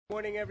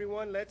Morning,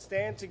 everyone. Let's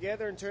stand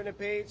together and turn to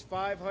page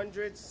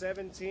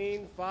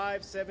 517,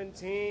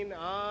 517.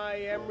 I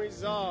am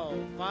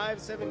resolved.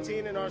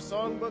 517 in our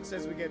songbooks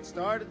as we get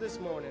started this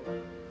morning.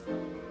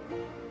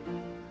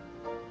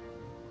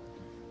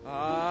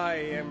 I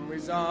am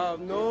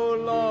resolved no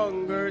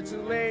longer to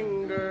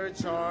linger,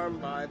 charmed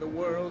by the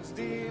world's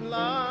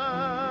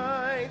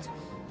delight.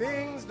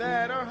 Things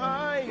that are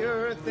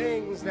higher,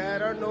 things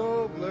that are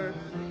nobler,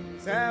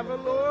 have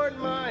allured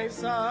my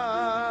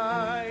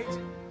sight.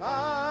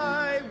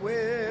 I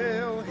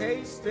will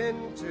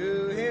hasten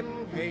to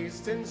him,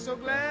 hasten so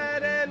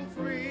glad and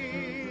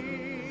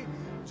free.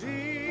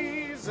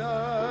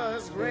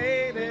 Jesus,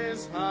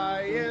 greatest,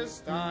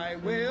 highest, I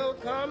will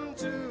come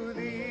to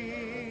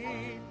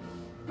thee.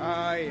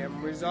 I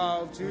am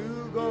resolved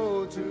to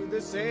go to the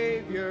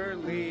Savior,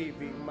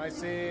 leaving my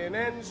sin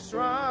and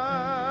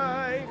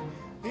strife.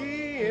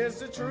 He is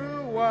the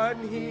true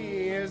one,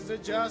 he is the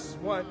just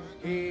one,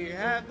 he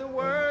hath the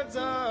words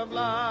of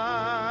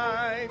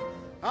life.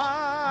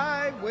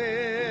 I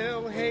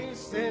will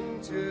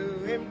hasten to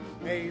him,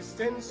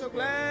 hasten so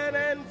glad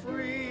and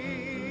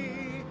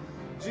free.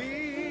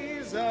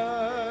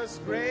 Jesus,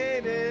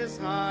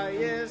 greatest,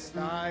 highest,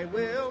 I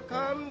will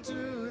come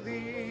to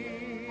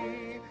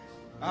thee.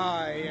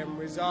 I am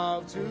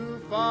resolved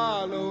to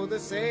follow the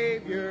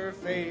Savior,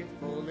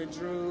 faithful and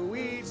true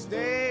each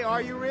day.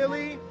 Are you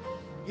really?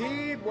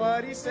 Heed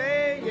what he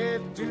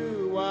saith,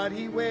 do what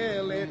he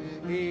willeth.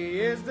 He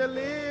is the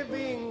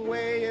living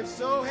way. If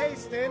so,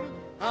 hasten,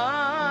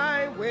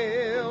 I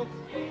will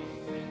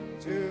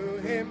to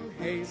him,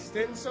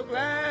 hasten so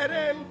glad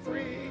and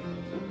free.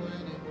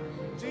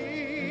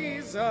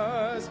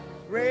 Jesus,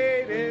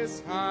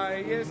 greatest,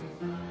 highest,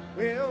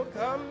 will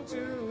come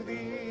to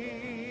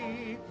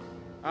thee.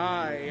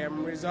 I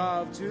am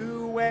resolved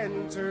to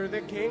enter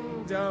the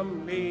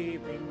kingdom,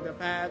 leaving the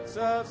paths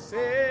of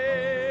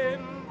sin.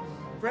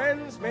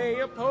 Friends may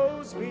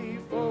oppose me,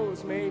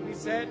 foes may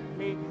beset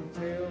me,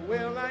 still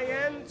will I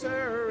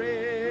enter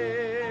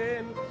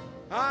in.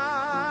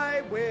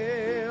 I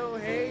will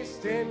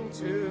hasten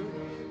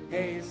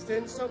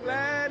so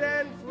glad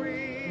and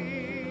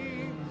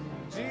free.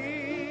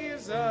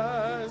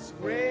 Jesus,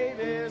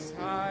 greatest,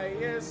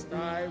 highest,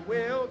 I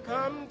will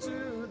come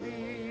to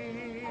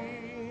thee.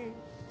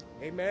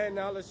 Amen.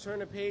 Now let's turn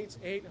to page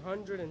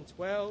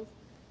 812.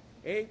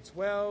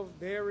 812,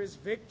 there is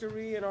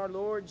victory in our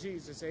Lord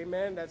Jesus.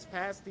 Amen. That's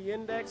past the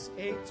index,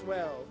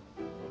 812.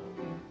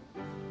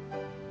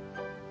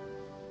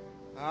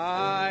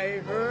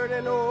 I heard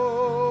an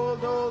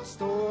old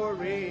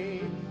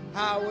story,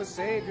 how a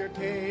Savior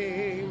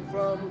came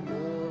from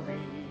glory,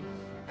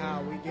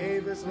 how he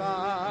gave his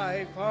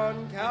life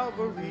on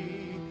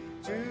Calvary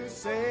to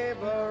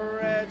save a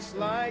wretch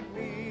like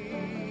me.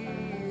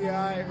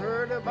 I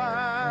heard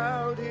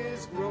about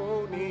his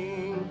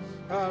groaning,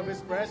 of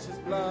his precious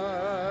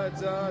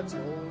blood's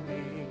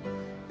atoning.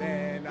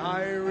 Then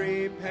I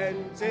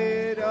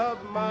repented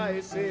of my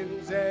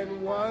sins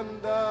and won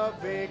the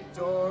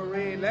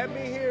victory. Let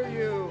me hear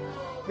you.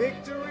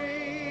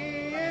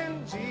 Victory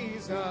in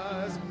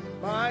Jesus,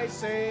 my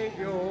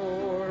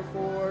Savior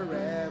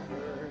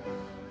forever.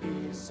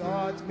 He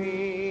sought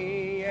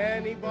me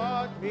and he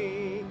bought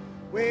me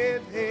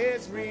with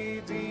his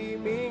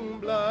redeeming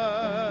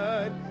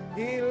blood.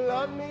 He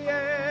loved me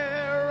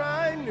ere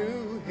I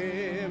knew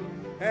him,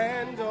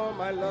 and all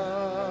my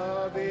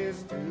love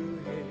is to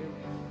him.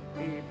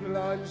 He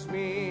plunged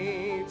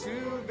me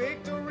to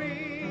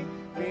victory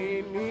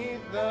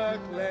beneath the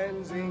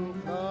cleansing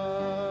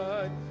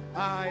flood.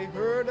 I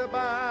heard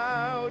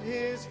about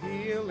his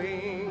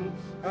healing,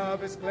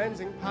 of his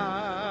cleansing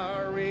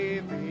power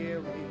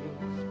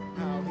revealing,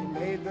 how he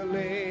made the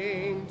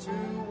lame to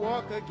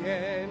walk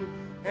again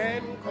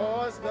and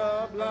caused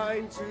the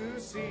blind to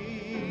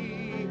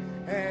see.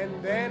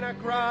 And then I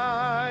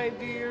cried,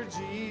 dear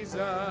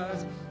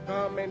Jesus,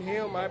 come and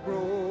heal my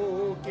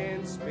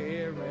broken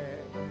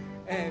spirit.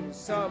 And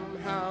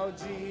somehow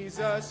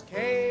Jesus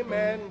came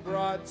and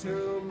brought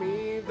to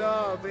me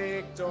the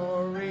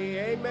victory.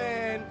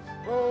 Amen.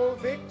 Oh,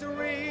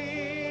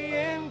 victory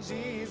in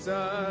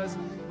Jesus,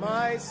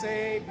 my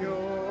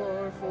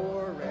Savior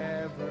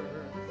forever.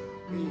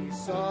 He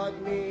sought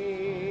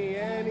me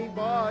and he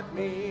bought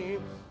me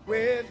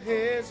with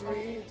his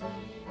redeeming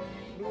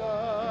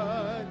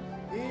blood.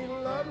 He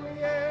loved me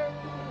and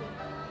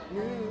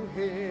knew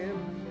him,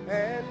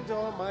 and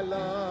all my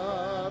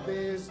love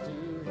is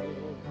to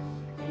him.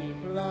 He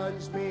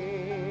plunged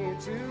me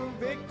to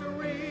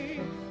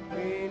victory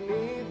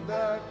beneath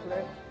the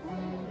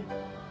cleansing.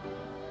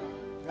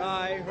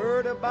 I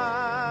heard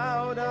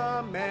about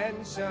a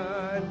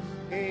mansion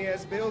he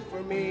has built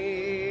for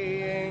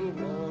me in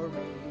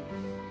glory.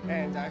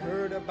 And I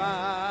heard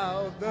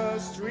about the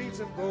streets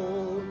of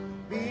gold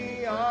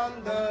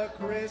beyond the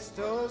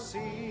crystal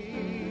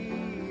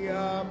sea,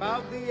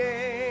 about the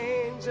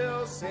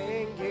angels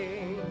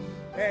singing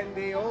and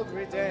the old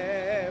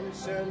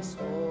redemption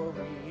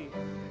story.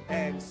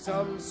 And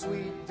some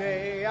sweet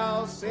day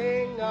I'll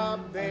sing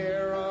up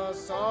there a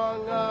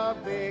song of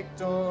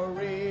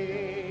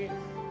victory.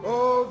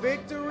 Oh,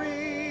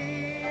 victory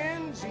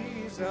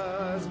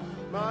Jesus,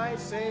 my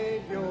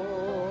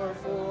Savior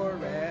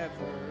forever.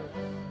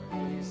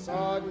 He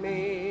sought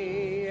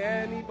me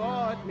and he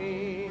bought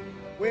me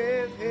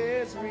with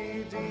his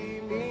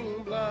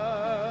redeeming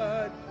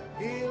blood.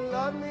 He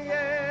loved me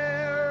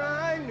ere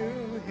I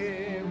knew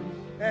him,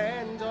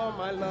 and all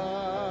my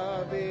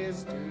love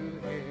is to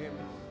him.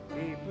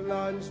 He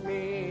plunged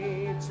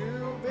me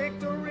to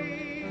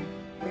victory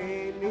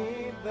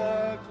beneath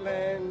the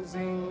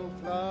cleansing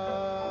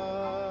flood.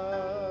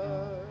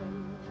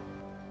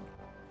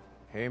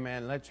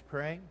 Amen. Let's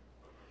pray.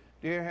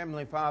 Dear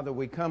Heavenly Father,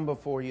 we come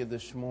before you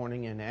this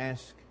morning and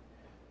ask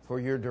for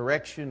your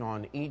direction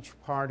on each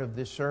part of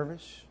this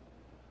service.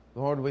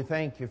 Lord, we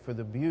thank you for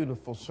the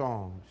beautiful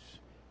songs,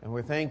 and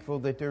we're thankful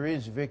that there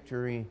is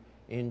victory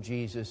in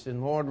Jesus.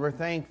 And Lord, we're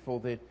thankful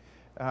that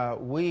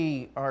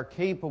we are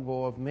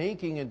capable of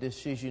making a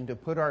decision to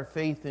put our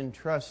faith and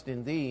trust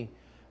in Thee,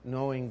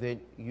 knowing that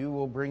you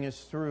will bring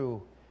us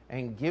through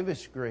and give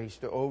us grace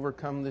to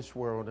overcome this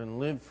world and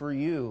live for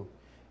you,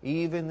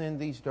 even in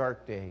these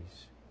dark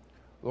days.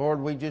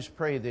 Lord, we just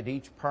pray that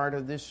each part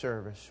of this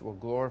service will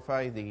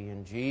glorify Thee.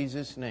 In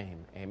Jesus'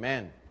 name,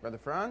 amen. Brother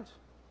Franz?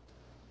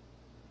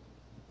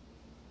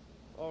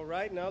 All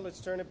right, now let's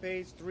turn to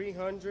page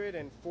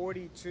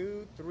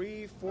 342,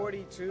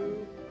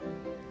 342.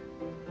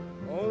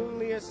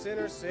 Only a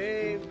sinner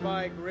saved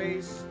by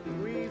grace,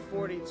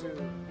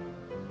 342.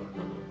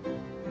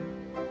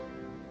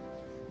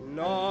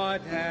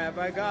 Naught have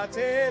I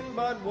gotten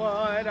but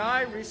what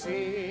I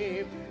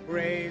received.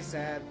 Grace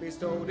hath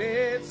bestowed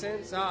it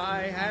since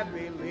I have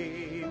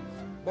believed.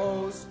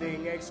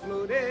 Boasting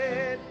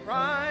excluded,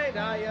 pride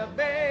I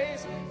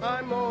abase.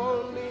 I'm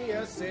only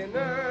a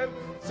sinner,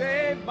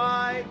 saved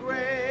by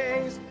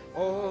grace.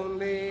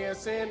 Only a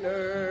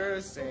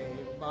sinner,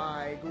 saved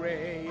by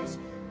grace.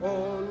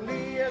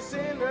 Only a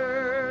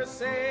sinner,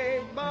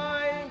 saved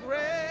by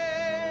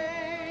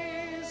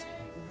grace.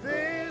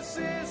 This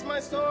is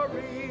my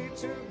story,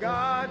 to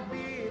God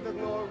be the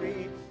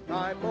glory.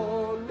 I'm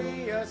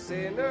only a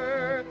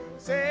sinner,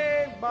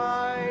 saved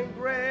by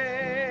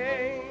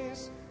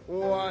grace.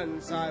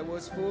 Once I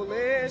was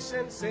foolish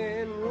and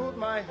sin ruled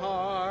my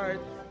heart,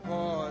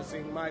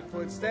 causing my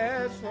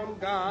footsteps from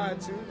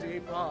God to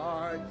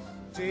depart.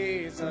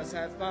 Jesus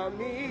hath found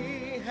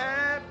me,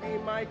 happy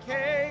my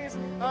case.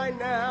 I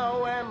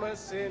now am a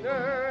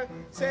sinner,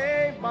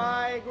 saved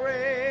by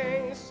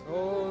grace.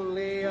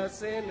 Only a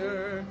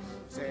sinner,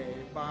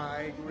 saved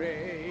by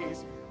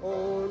grace.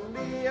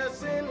 Only a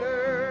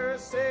sinner,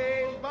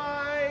 saved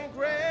by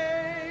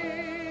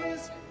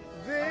grace.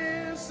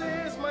 This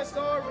is my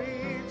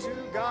story, to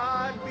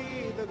God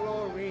be the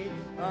glory.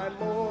 I'm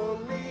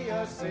only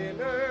a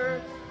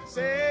sinner,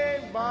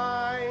 saved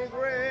by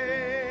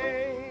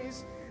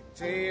grace.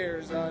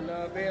 Tears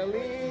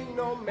unavailing,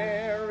 no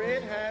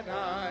merit had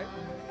I.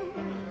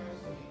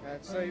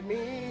 Had saved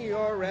me,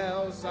 or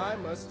else I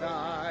must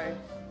die.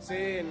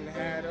 Sin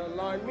had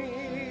alarmed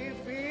me,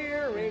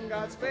 fearing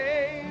God's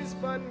face,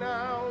 but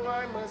now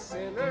I'm a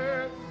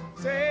sinner,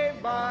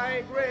 saved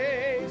by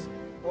grace.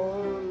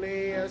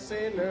 Only a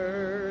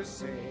sinner,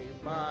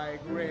 saved by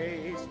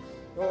grace.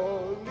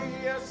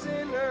 Only a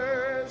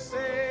sinner,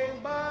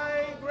 saved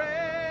by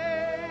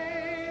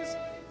grace.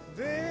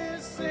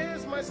 This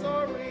is my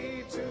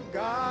story, to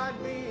God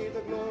be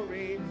the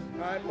glory.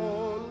 I'm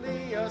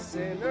only a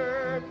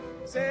sinner,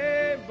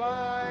 saved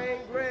by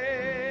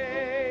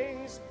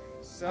grace.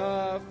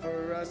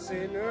 Suffer a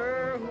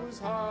sinner whose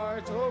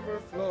heart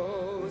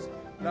overflows,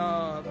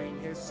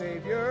 loving his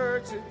Savior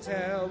to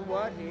tell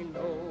what he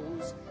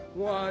knows.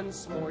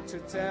 Once more to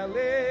tell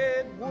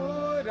it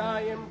would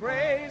I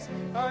embrace.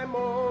 I'm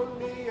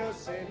only a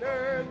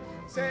sinner,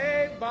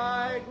 saved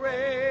by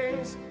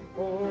grace.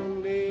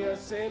 Only a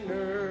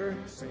sinner,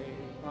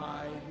 saved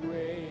by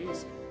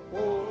grace.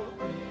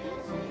 Only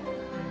a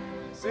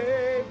sinner,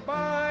 saved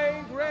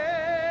by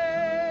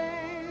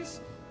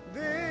grace.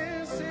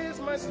 This is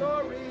my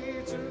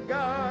story, to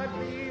God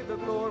be the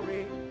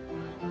glory.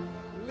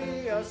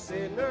 Only a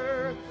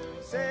sinner,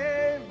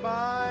 saved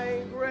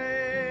by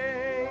grace.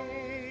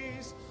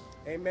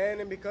 Amen.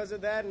 And because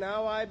of that,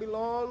 now I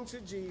belong to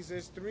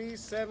Jesus.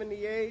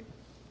 378,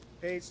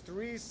 page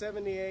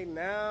 378.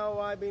 Now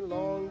I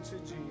belong to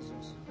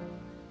Jesus.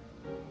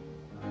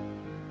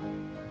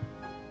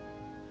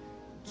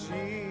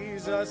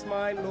 Jesus,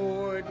 my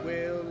Lord,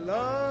 will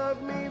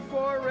love me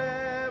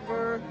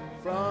forever.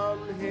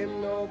 From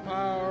him no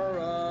power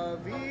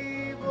of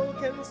evil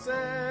can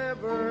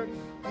sever.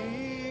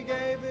 He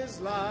gave his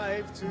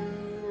life to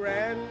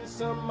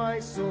ransom my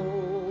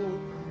soul.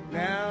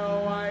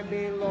 Now I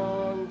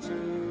belong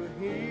to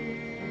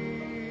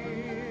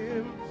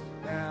him.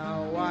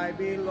 Now I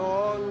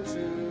belong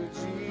to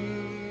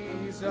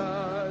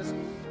Jesus.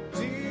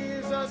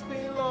 Jesus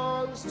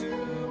belongs to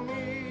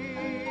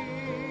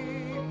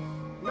me.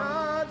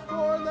 Not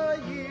for the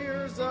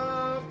years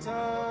of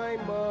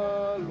time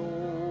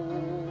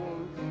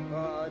alone,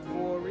 but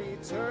for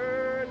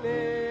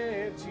eternity.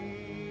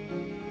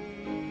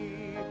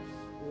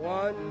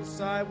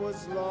 Once I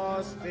was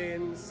lost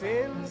in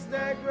sin's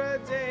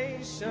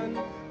degradation.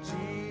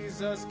 Jesus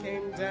Jesus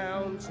came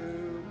down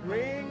to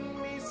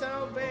bring me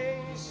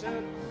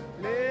salvation,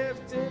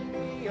 lifting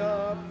me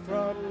up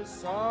from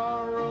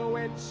sorrow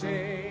and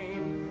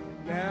shame.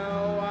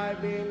 Now I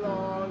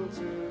belong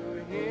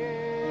to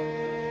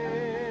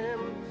him.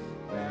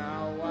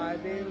 Now I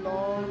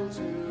belong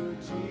to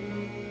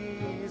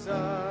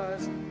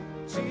Jesus.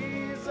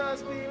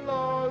 Jesus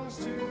belongs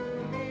to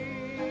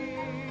me.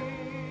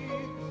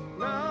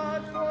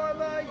 Not for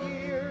the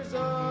years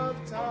of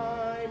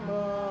time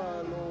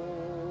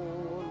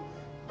alone,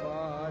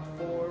 but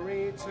for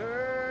eternity.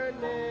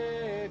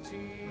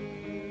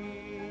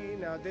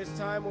 Now this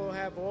time we'll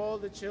have all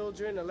the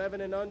children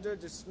 11 and under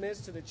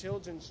dismissed to the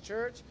children's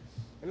church.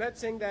 And let's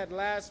sing that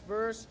last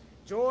verse.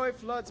 Joy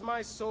floods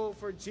my soul,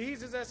 for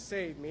Jesus has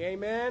saved me.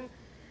 Amen.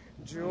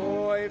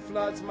 Joy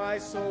floods my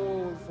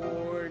soul,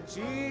 for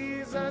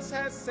Jesus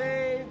has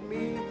saved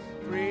me,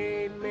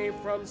 freed me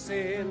from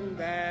sin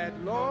that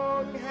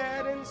long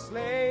had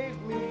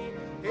enslaved me.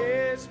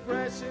 His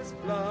precious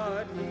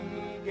blood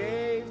he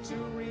gave to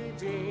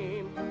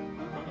redeem.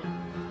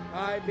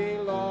 I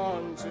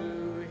belong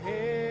to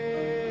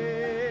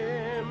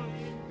him.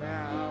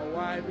 Now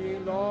I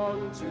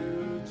belong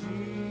to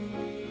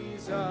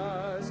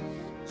Jesus.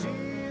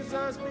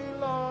 Jesus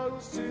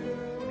belongs to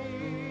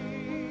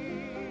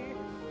me.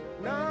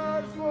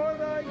 Not for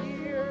the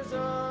years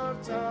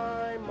of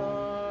time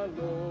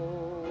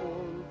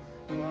alone,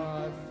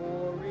 but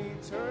for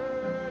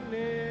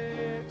eternity.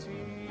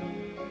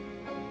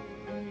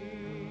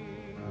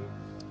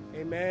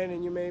 Amen,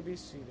 and you may be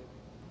seated.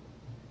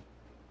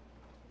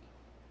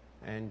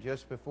 And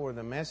just before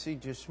the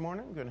message this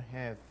morning, I'm going to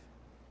have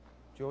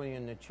Joey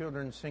and the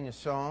children sing a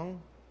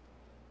song.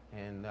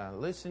 And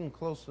listen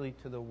closely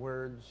to the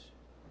words.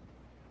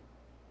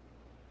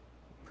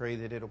 Pray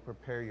that it'll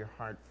prepare your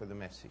heart for the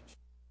message.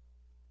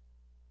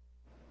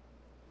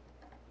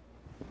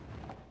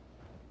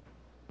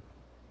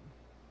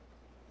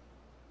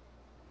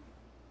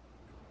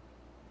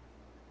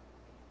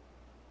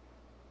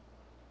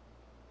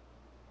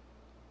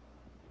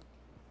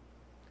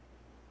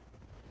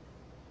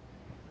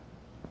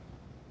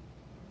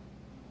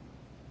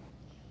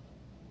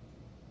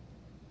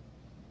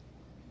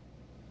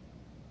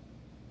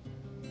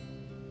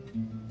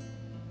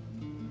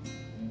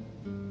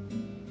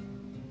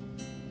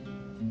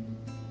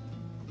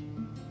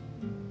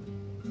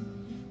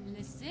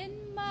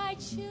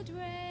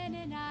 Children,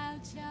 and I'll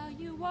tell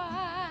you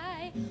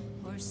why.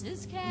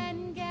 Horses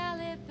can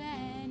gallop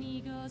and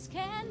eagles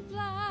can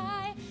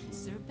fly.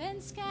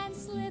 Serpents can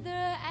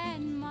slither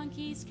and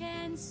monkeys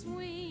can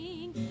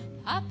swing.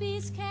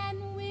 Puppies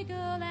can wiggle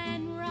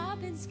and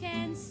robins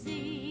can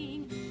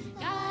sing.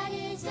 God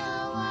is the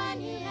one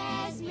who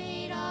has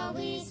made all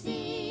we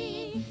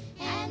see,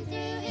 and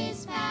through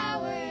his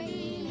power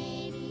he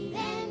made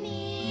even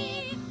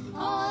me.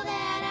 All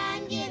that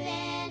I'm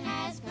given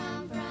has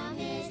come from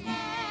his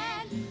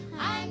hand.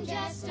 I'm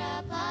just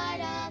a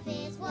part of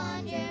his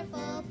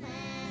wonderful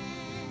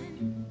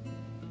plan.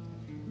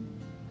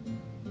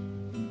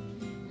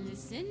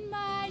 Listen,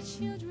 my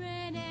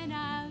children, and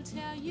I'll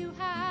tell you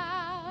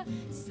how.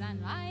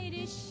 Sunlight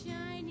is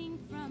shining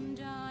from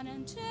dawn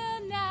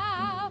until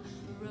now.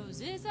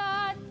 Roses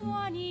are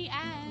thorny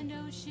and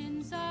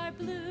oceans are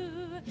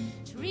blue.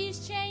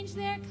 Trees change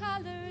their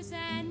colors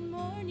and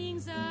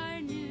mornings are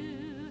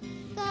new.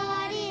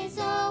 God is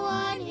the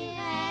one who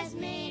has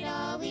made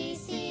all we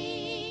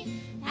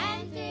see,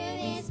 and through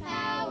his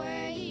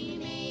power he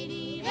made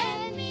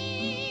even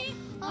me.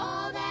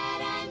 All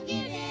that I'm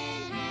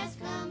given has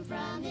come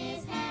from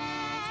his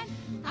hand.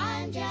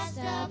 I'm just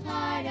a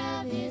part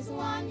of his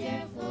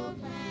wonderful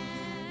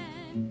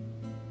plan.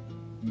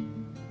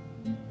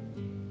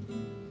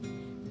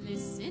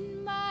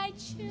 Listen, my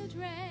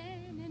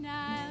children, and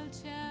I'll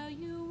tell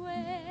you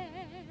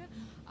where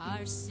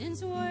our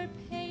sins were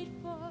paid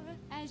for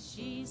as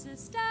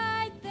Jesus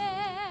died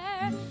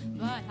there.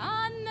 But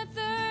on the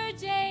third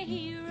day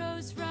he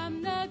rose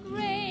from the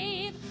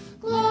grave.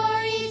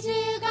 Glory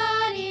to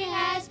God, he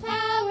has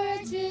power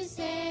to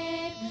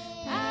save,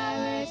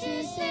 power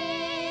to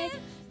save.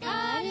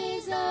 God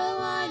is the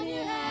one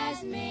who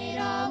has made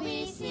all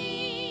we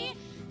see,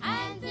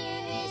 and through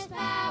his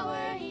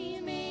power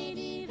he made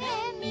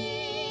even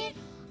me.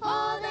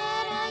 All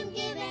that I'm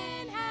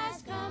given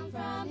has come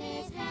from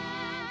his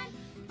hand.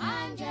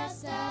 I'm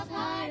just a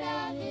part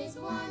of his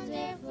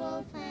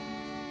wonderful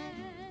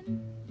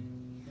plan.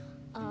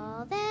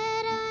 All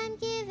that I'm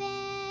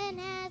given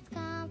has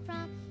come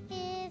from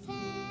his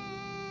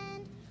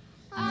hand.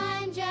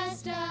 I'm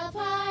just a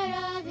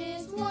part of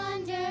his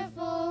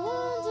wonderful,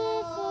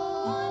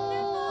 wonderful,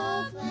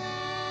 wonderful plan.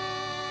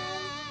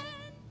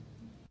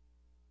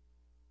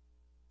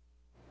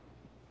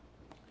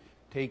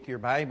 Take your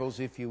Bibles,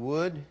 if you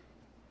would.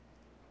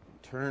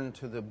 Turn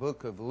to the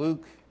book of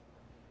Luke,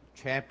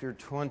 chapter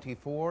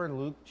 24.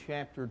 Luke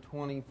chapter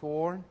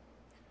 24.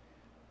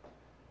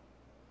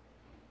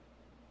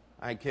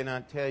 I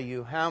cannot tell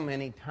you how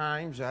many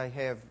times I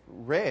have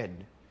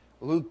read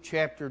Luke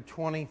chapter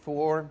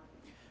 24.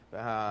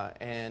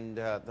 And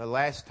the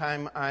last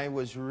time I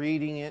was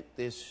reading it,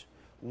 this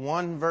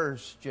one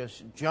verse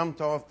just jumped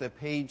off the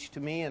page to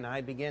me, and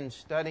I began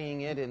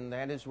studying it, and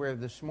that is where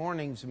this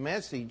morning's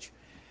message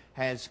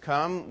has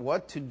come,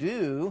 what to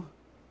do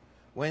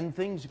when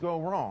things go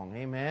wrong.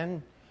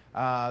 Amen.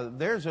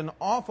 There's an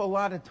awful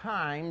lot of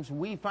times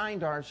we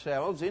find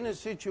ourselves in a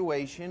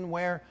situation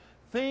where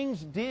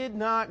things did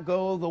not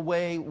go the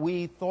way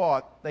we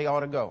thought they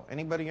ought to go.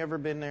 Anybody ever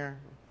been there?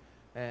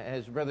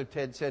 As Brother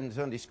Ted said in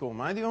Sunday school, am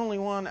I the only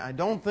one? I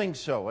don't think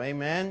so.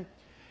 Amen.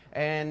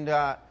 And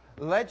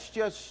let's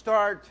just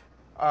start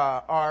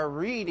our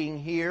reading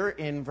here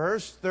in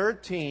verse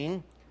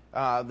 13.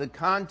 The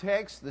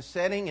context, the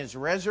setting is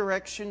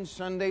Resurrection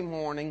Sunday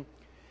morning,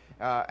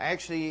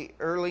 actually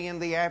early in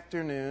the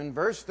afternoon.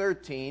 Verse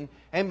 13,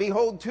 and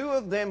behold, two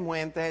of them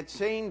went that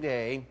same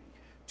day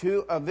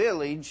to a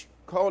village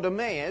called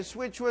Emmaus,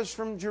 which was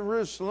from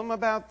Jerusalem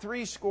about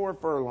 60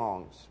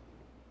 furlongs.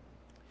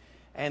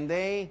 And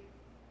they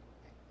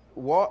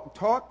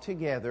talked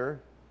together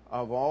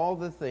of all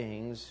the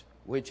things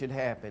which had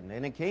happened.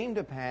 And it came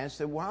to pass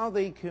that while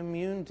they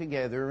communed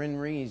together in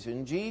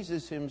reason,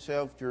 Jesus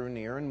himself drew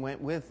near and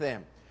went with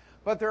them.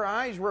 But their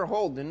eyes were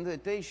holden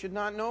that they should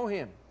not know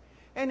him.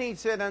 And he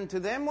said unto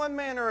them, what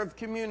manner of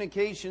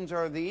communications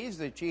are these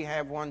that ye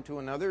have one to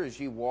another as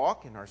ye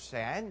walk and are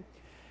sad?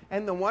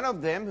 And the one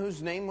of them,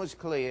 whose name was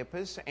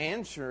Cleopas,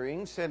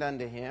 answering, said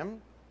unto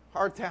him,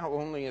 art thou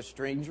only a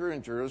stranger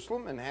in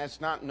Jerusalem, and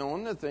hast not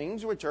known the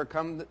things which are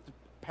come to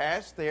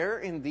pass there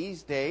in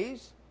these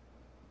days?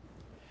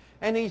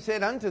 And he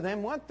said unto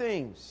them, what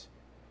things?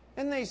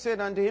 And they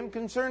said unto him,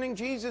 concerning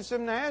Jesus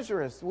of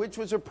Nazareth, which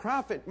was a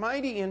prophet,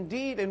 mighty in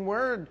deed and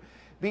word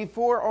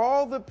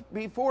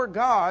before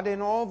God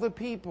and all the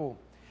people,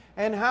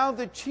 and how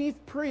the chief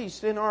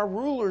priests and our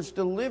rulers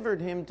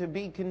delivered him to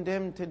be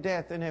condemned to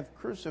death and have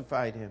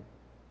crucified him.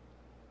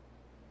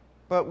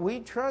 But we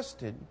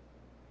trusted,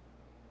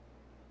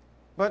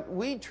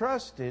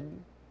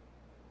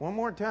 one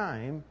more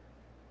time,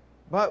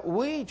 but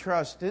we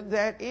trusted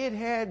that it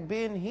had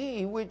been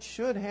he which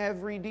should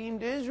have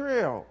redeemed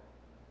Israel.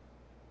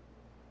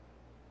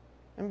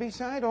 And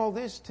beside all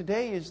this,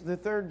 today is the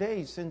third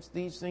day since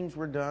these things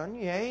were done.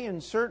 Yea,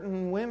 and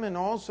certain women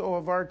also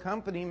of our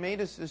company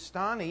made us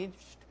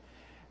astonished,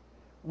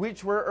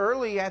 which were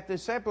early at the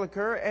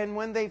sepulchre. And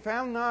when they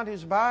found not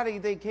his body,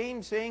 they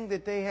came saying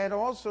that they had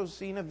also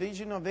seen a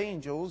vision of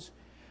angels,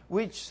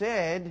 which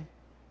said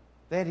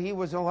that he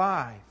was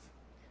alive.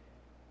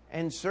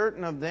 And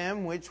certain of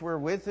them which were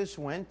with us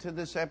went to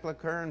the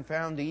sepulchre and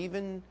found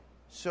even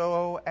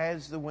so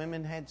as the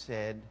women had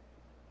said,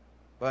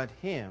 but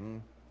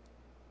him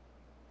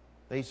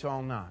they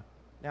saw not.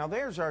 Now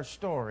there's our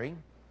story.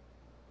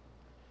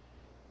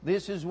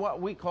 This is what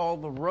we call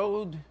the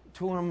road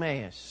to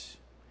Emmaus.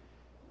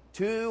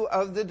 Two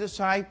of the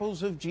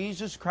disciples of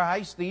Jesus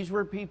Christ, these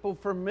were people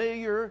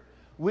familiar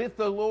with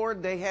the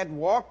Lord. They had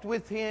walked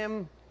with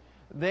him.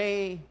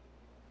 They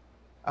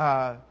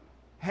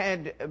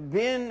had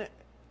been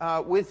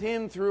with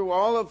him through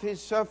all of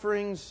his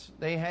sufferings.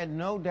 They had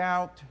no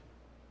doubt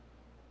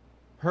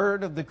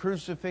heard of the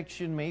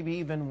crucifixion, maybe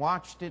even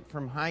watched it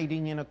from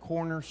hiding in a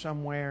corner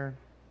somewhere.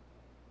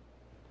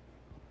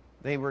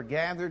 They were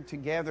gathered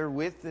together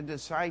with the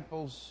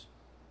disciples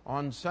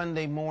on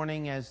Sunday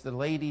morning as the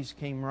ladies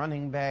came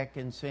running back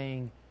and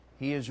saying,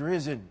 he is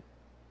risen.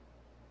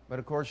 But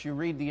of course, you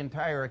read the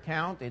entire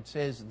account, it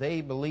says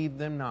they believed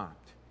them not.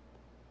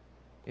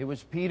 It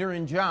was Peter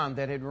and John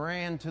that had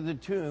ran to the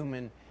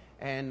tomb,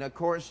 and of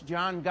course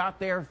John got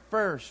there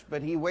first,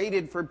 but he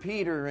waited for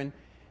Peter,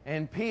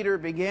 and Peter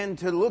began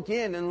to look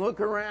in and look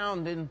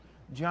around, and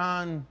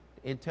John,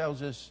 it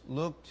tells us,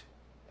 looked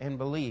and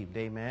believed.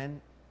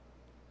 Amen.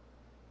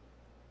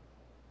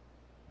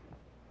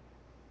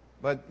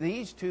 But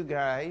these two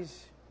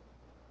guys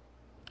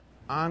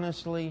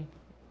honestly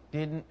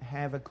didn't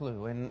have a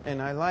clue.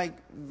 And I like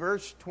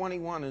verse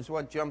 21 is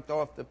what jumped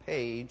off the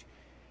page.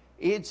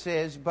 It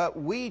says, but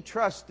we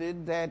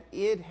trusted that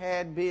it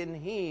had been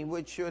he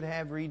which should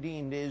have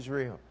redeemed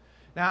Israel.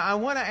 Now, I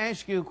want to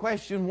ask you a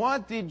question.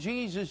 What did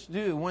Jesus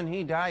do when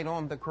he died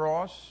on the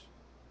cross?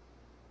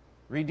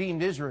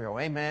 Redeemed Israel,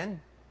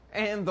 amen?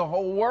 And the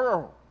whole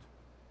world.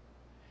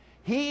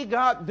 He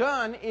got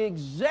done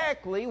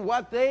exactly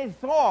what they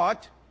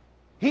thought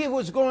he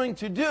was going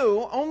to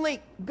do,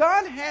 only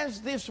God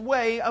has this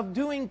way of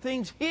doing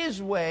things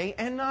his way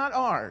and not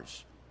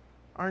ours.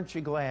 Aren't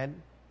you glad?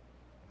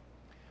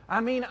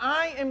 I mean,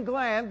 I am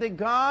glad that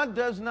God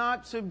does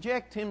not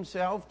subject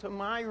himself to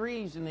my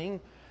reasoning,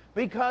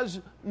 because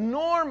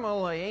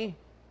normally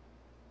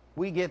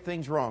we get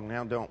things wrong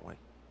now, don't we?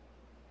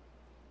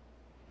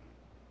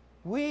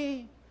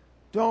 We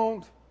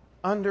don't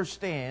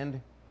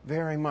understand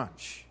very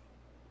much.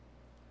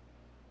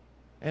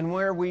 And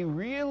where we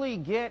really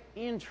get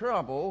in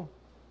trouble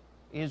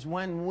is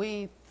when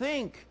we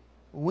think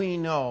we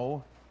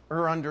know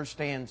or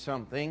understand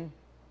something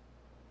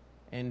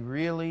and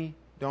really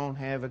don't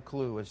have a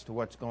clue as to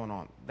what's going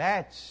on.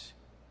 That's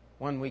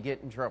when we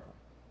get in trouble.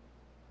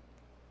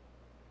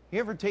 You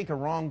ever take a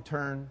wrong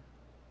turn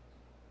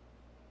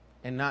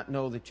and not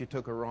know that you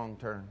took a wrong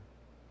turn?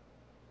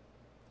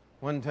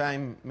 One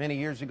time, many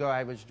years ago,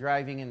 I was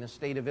driving in the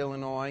state of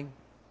Illinois,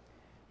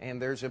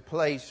 and there's a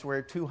place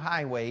where two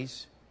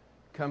highways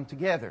come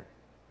together.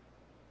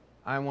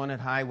 I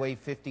wanted Highway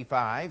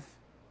 55,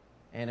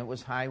 and it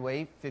was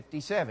Highway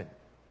 57.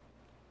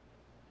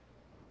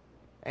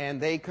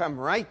 And they come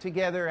right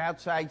together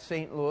outside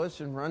St. Louis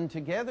and run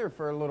together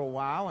for a little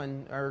while,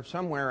 or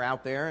somewhere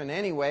out there. And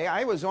anyway,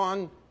 I was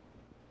on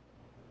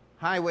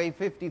Highway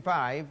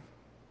 57,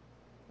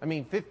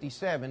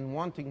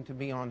 wanting to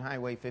be on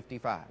Highway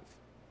 55.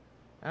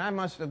 And I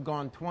must have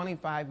gone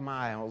 25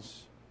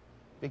 miles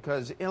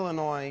because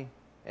Illinois,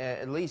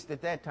 at least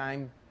at that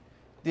time,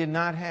 did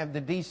not have the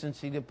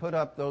decency to put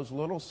up those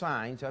little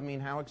signs. I mean,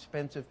 how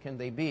expensive can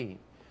they be?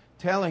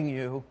 Telling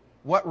you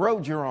what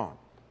road you're on.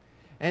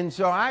 And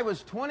so I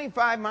was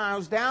 25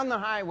 miles down the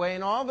highway,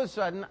 and all of a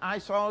sudden I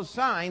saw a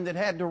sign that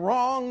had the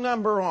wrong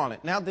number on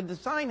it. Now, did the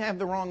sign have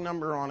the wrong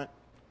number on it?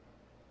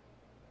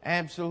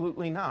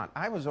 Absolutely not.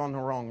 I was on the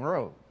wrong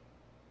road.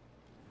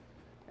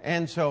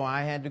 And so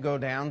I had to go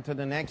down to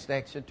the next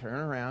exit,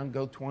 turn around,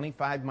 go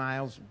 25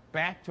 miles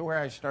back to where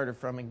I started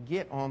from and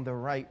get on the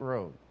right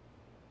road.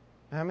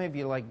 How many of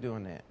you like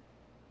doing that?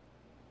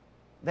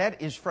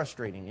 That is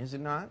frustrating, is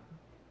it not?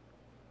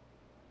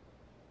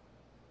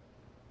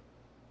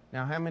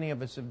 Now, how many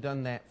of us have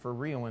done that for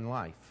real in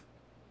life?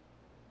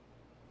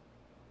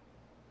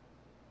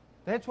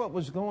 That's what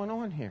was going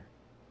on here.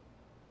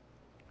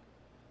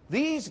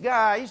 These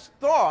guys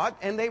thought,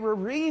 and they were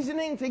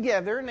reasoning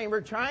together, and they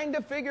were trying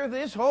to figure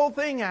this whole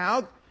thing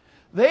out.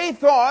 They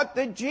thought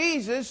that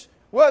Jesus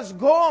was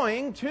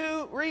going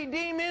to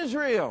redeem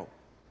Israel.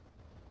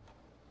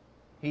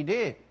 He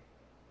did.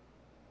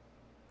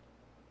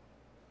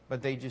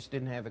 But they just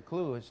didn't have a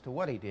clue as to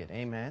what He did.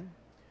 Amen?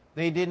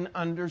 They didn't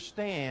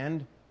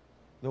understand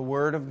the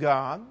Word of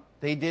God.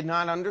 They did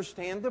not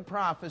understand the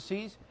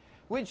prophecies,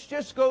 which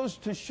just goes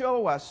to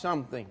show us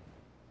something.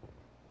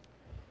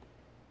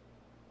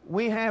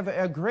 We have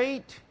a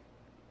great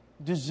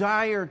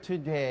desire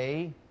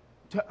today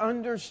to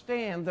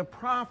understand the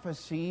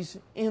prophecies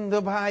in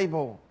the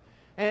Bible.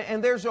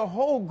 And there's a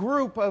whole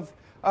group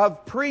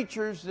of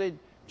preachers that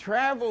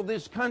travel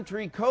this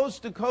country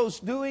coast to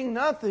coast doing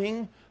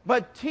nothing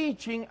but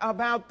teaching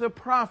about the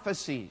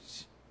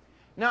prophecies.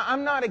 Now,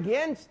 I'm not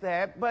against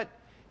that, but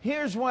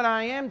here's what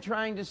I am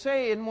trying to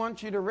say and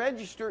want you to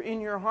register in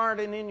your heart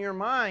and in your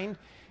mind.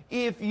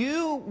 If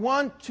you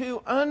want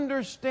to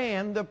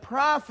understand the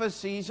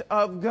prophecies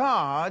of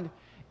God,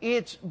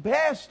 it's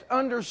best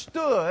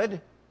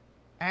understood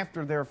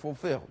after they're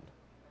fulfilled.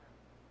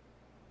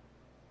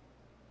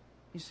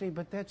 You say,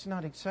 but that's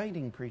not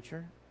exciting,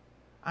 preacher.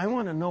 I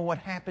want to know what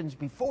happens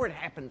before it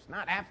happens,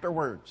 not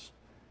afterwards.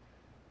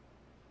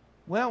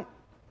 Well,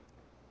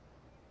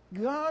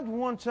 God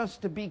wants us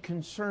to be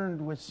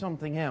concerned with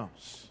something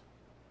else.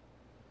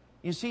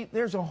 You see,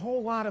 there's a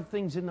whole lot of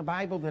things in the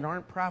Bible that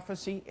aren't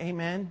prophecy.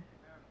 Amen?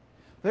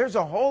 There's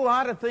a whole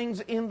lot of things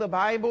in the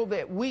Bible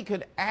that we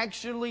could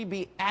actually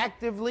be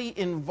actively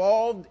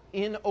involved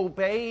in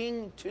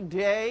obeying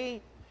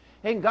today.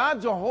 And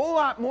God's a whole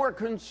lot more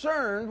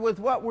concerned with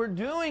what we're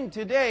doing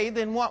today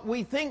than what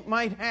we think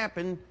might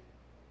happen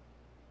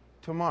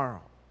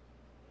tomorrow.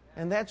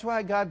 And that's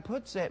why God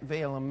puts that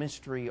veil of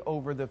mystery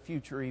over the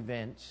future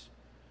events,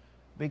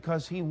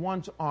 because He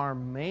wants our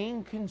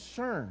main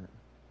concern.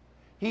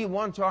 He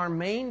wants our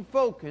main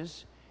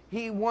focus.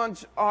 He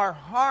wants our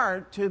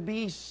heart to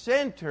be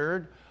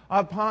centered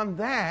upon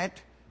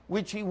that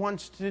which He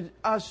wants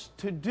us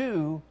to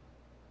do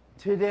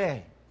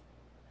today.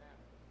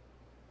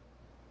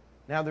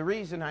 Now, the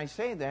reason I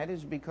say that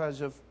is because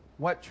of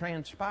what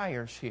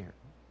transpires here.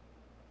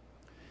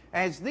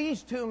 As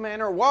these two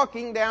men are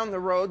walking down the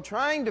road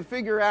trying to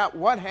figure out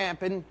what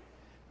happened,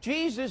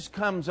 Jesus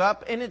comes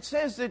up, and it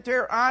says that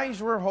their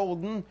eyes were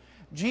holden.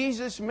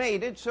 Jesus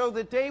made it so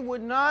that they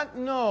would not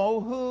know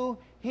who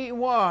He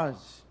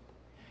was.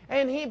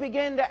 And He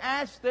began to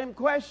ask them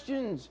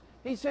questions.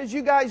 He says,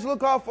 you guys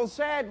look awful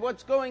sad.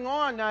 What's going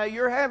on?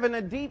 You're having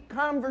a deep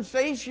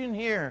conversation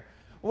here.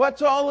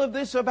 What's all of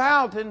this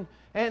about? And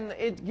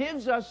it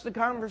gives us the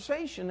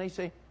conversation. They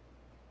say,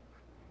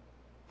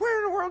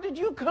 where in the world did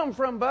you come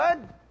from,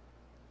 bud?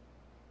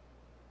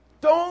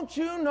 Don't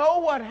you know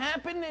what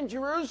happened in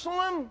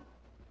Jerusalem?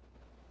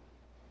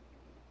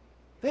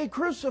 They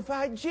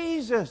crucified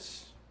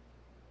Jesus.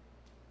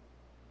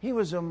 He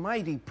was a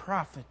mighty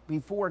prophet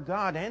before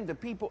God and the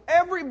people.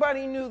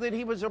 Everybody knew that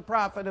He was a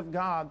prophet of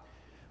God.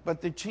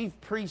 But the chief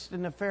priests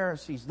and the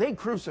Pharisees, they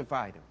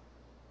crucified Him.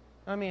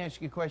 Let me ask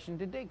you a question.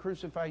 Did they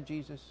crucify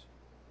Jesus?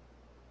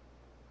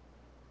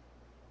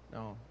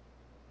 No.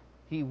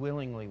 He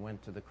willingly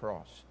went to the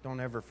cross. Don't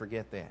ever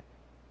forget that.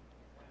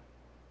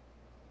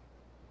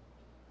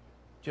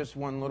 Just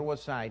one little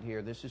aside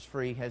here. This is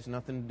free, has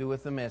nothing to do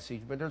with the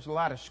message, but there's a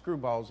lot of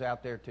screwballs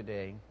out there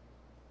today.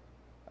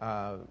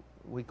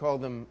 We call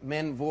them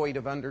men void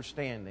of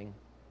understanding,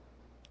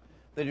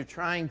 that are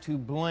trying to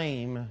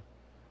blame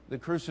the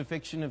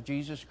crucifixion of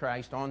Jesus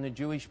Christ on the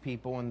Jewish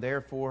people and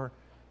therefore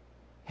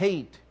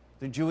hate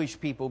the Jewish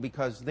people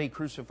because they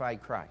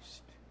crucified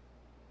Christ.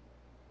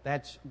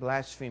 That's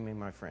blasphemy,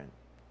 my friend.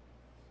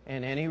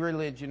 And any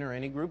religion or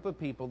any group of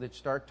people that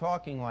start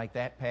talking like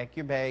that, pack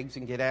your bags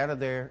and get out of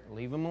there.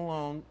 Leave them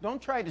alone.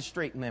 Don't try to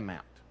straighten them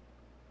out.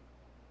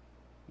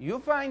 You'll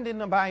find in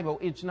the Bible,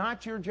 it's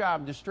not your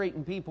job to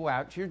straighten people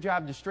out. It's your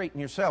job to straighten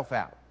yourself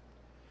out.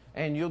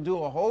 And you'll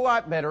do a whole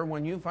lot better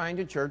when you find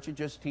a church that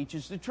just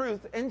teaches the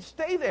truth and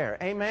stay there.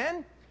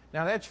 Amen?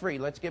 Now that's free.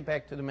 Let's get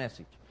back to the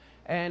message.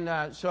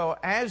 And so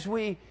as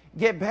we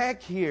get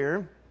back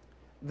here,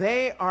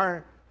 they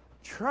are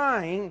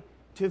trying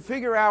to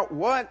figure out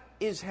what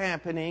is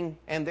happening,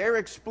 and they're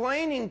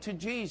explaining to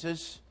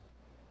Jesus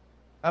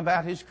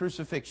about his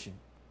crucifixion.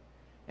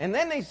 And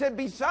then they said,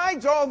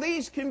 besides all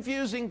these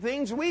confusing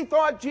things, we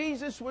thought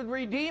Jesus would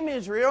redeem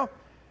Israel,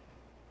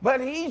 but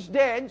he's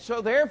dead,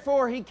 so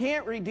therefore he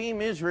can't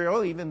redeem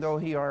Israel, even though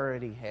he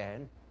already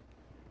had.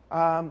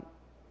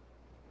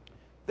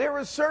 There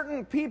were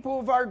certain people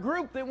of our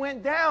group that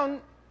went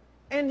down,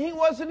 and he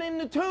wasn't in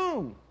the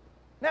tomb.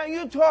 Now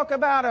you talk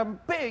about a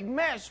big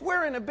mess.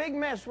 We're in a big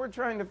mess. We're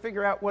trying to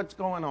figure out what's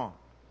going on.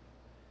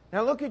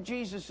 Now look at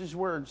Jesus'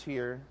 words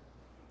here.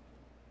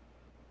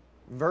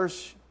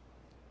 Verse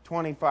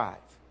 25.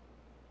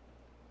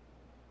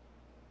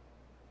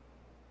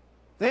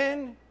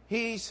 Then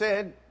he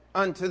said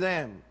unto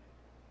them,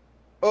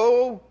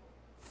 O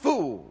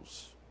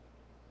fools.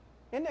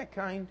 Isn't that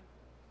kind?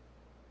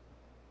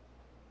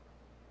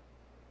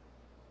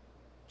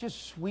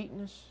 Just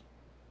sweetness.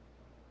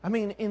 I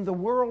mean, in the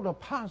world of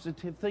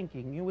positive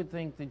thinking, you would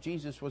think that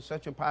Jesus was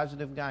such a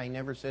positive guy. He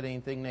never said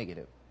anything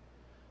negative.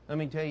 Let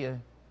me tell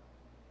you,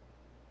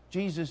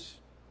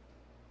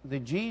 the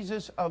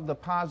Jesus of the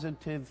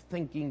positive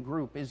thinking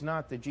group is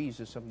not the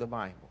Jesus of the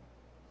Bible.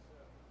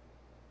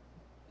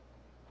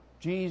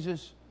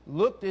 Jesus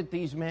looked at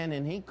these men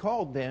and he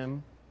called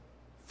them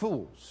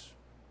fools.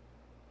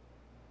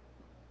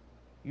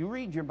 You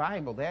read your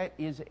Bible, that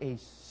is a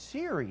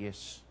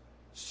serious,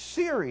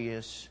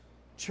 serious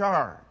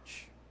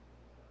charge.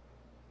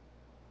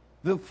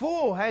 The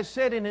fool has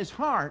said in his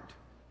heart,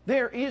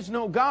 there is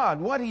no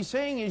God. What he's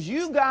saying is,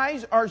 you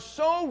guys are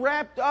so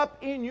wrapped up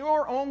in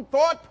your own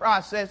thought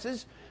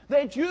processes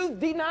that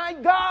you've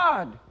denied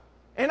God.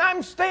 And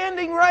I'm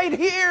standing right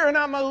here and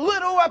I'm a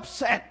little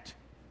upset.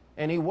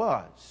 And he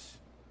was.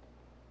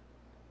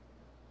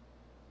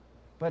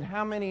 But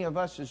how many of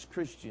us as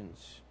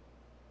Christians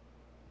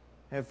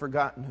have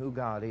forgotten who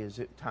God is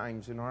at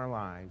times in our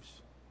lives?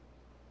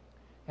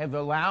 Have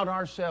allowed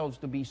ourselves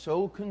to be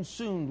so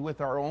consumed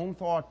with our own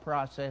thought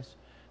process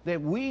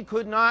that we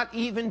could not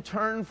even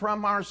turn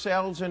from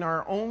ourselves and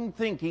our own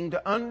thinking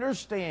to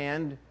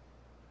understand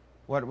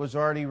what was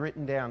already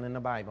written down in the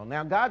Bible.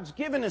 Now, God's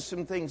given us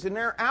some things, and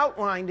they're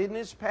outlined in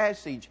this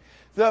passage.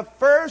 The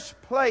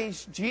first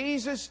place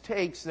Jesus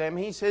takes them,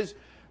 he says,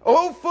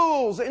 O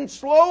fools, and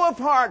slow of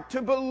heart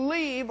to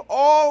believe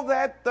all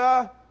that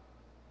the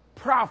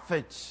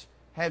prophets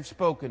have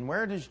spoken.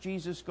 Where does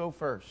Jesus go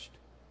first?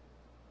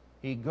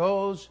 He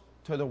goes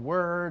to the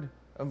Word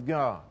of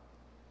God.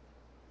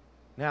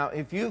 Now,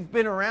 if you've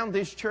been around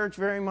this church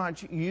very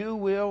much, you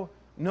will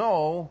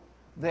know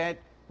that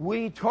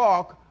we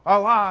talk a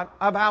lot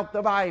about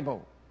the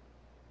Bible.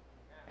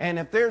 And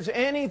if there's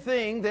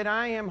anything that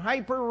I am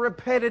hyper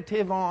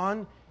repetitive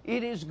on,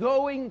 it is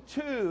going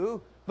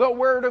to the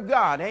Word of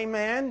God.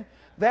 Amen?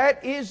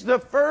 That is the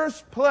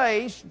first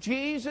place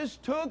Jesus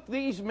took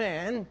these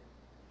men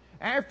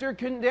after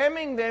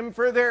condemning them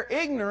for their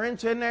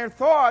ignorance and their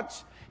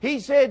thoughts. He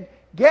said,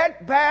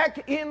 get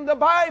back in the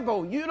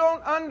Bible. You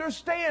don't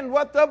understand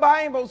what the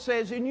Bible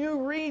says. And you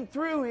read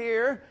through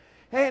here,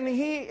 and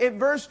at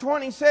verse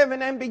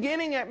 27, and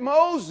beginning at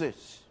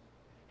Moses,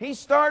 he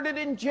started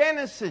in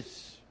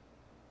Genesis.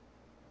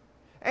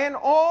 And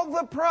all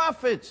the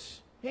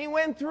prophets, he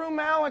went through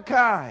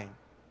Malachi.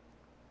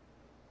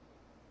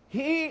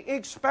 He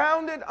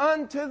expounded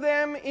unto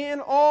them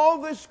in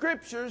all the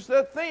Scriptures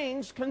the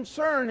things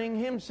concerning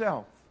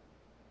himself.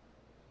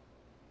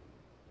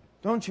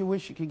 Don't you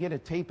wish you could get a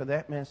tape of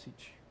that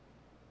message?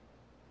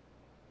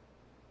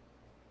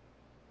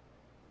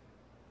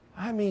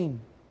 I mean,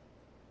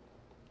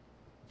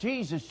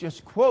 Jesus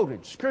just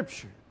quoted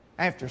Scripture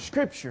after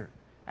Scripture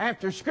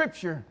after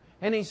Scripture,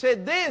 and he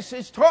said, this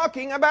is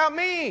talking about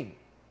me.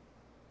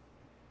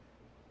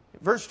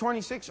 Verse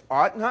 26,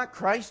 ought not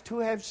Christ to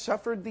have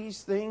suffered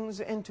these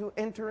things and to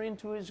enter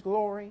into his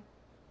glory?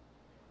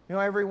 You know,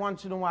 every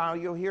once in a while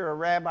you'll hear a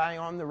rabbi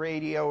on the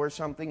radio or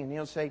something, and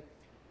he'll say,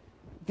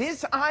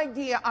 this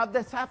idea of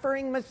the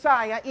suffering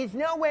Messiah is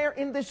nowhere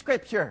in the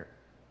Scripture.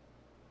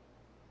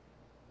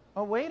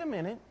 Oh, wait a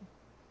minute.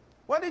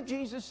 What did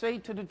Jesus say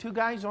to the two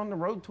guys on the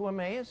road to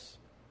Emmaus?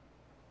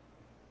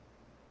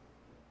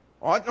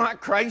 Ought not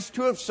Christ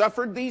to have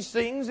suffered these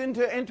things and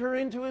to enter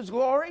into his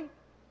glory?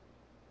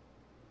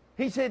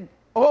 He said,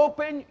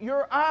 open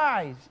your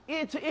eyes.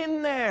 It's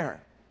in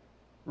there.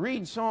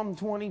 Read Psalm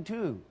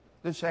 22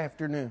 this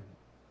afternoon.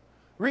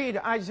 Read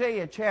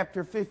Isaiah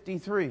chapter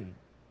 53.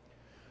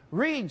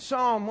 Read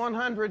Psalm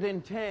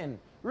 110.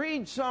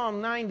 Read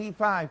Psalm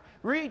 95.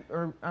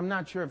 I'm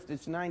not sure if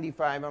it's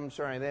 95. I'm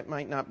sorry, that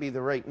might not be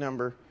the right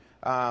number.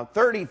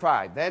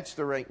 35, that's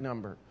the right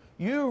number.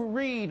 You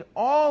read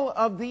all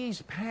of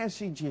these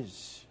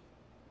passages.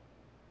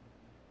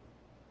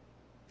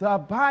 The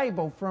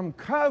Bible from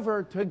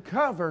cover to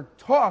cover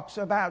talks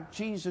about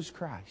Jesus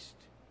Christ.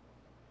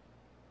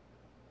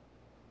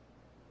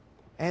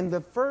 And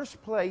the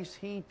first place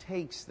he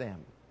takes them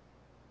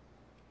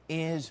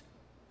is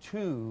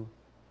to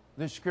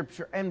the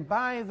Scripture. And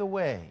by the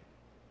way,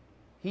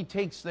 he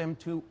takes them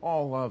to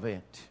all of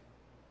it.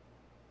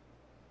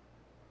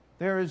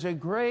 There is a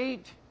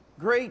great,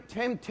 great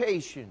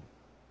temptation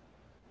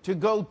to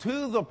go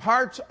to the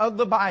parts of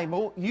the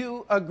Bible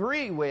you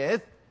agree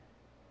with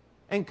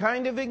and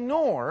kind of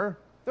ignore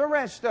the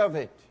rest of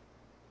it.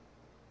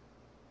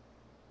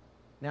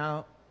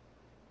 Now,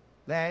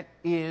 that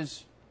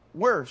is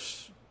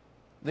worse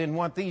than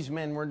what these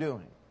men were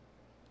doing.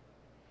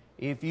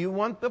 If you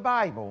want the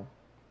Bible,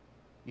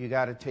 you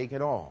got to take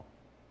it all,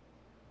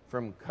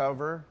 from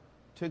cover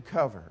to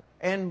cover.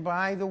 And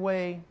by the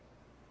way,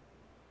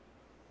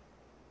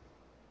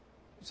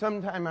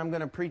 sometime I'm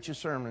going to preach a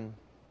sermon.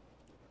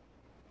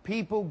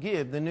 People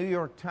give the New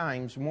York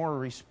Times more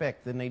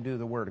respect than they do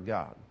the Word of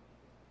God.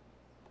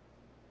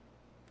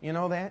 You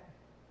know that?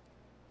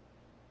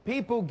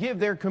 People give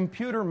their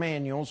computer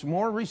manuals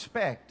more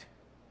respect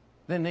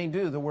than they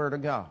do the Word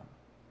of God.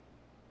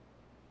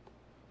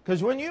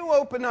 Because when you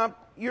open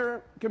up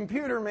your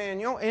computer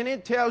manual and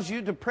it tells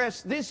you to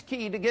press this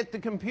key to get the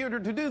computer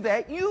to do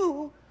that,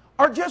 you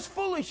are just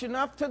foolish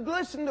enough to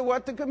listen to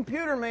what the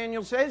computer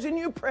manual says, and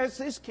you press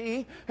this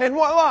key, and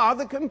voila,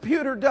 the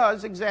computer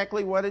does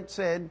exactly what it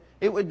said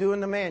it would do in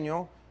the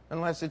manual,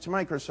 unless it's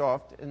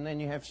Microsoft, and then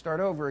you have to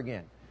start over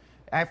again.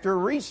 After a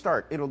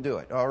restart, it'll do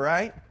it, all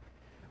right?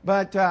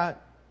 But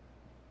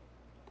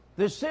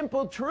the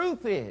simple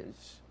truth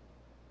is,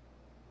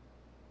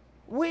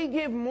 we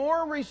give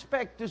more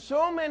respect to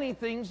so many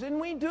things than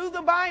we do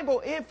the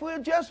Bible if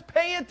we'll just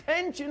pay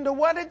attention to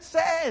what it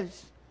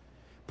says.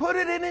 Put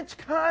it in its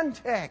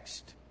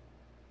context.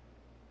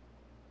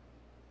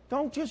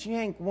 Don't just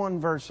yank one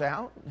verse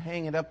out and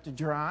hang it up to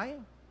dry.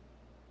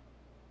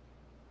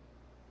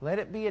 Let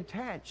it be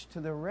attached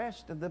to the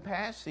rest of the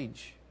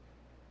passage.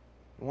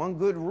 One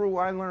good rule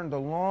I learned a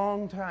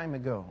long time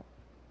ago.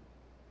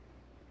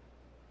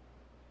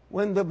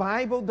 When the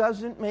Bible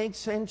doesn't make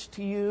sense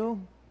to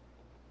you,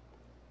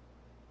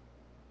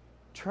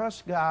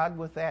 trust God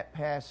with that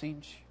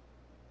passage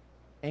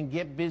and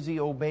get busy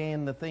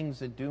obeying the things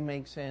that do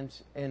make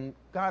sense, and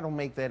God will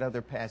make that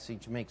other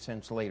passage make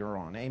sense later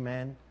on.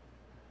 Amen?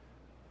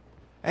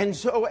 And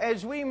so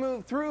as we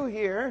move through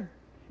here,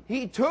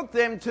 he took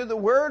them to the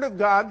Word of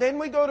God. Then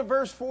we go to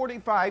verse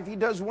 45. He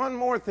does one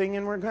more thing,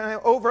 and we're kind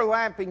of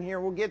overlapping here.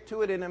 We'll get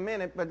to it in a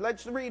minute, but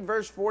let's read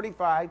verse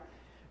 45.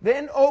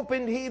 Then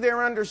opened he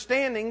their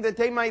understanding that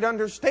they might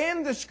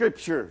understand the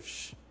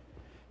Scriptures,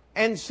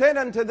 and said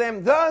unto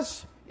them,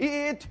 Thus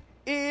it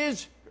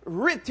is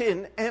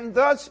written, and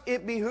thus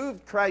it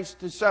behooved Christ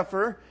to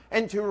suffer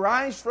and to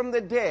rise from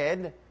the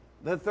dead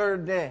the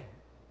third day.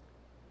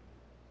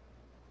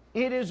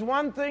 It is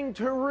one thing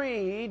to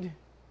read.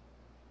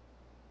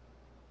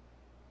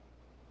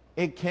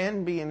 It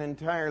can be an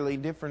entirely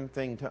different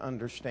thing to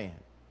understand.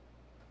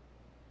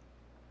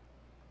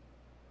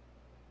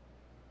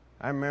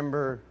 I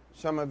remember,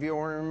 some of you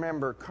will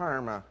remember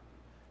Karma,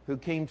 who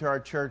came to our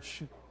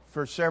church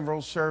for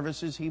several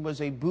services. He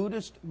was a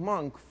Buddhist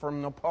monk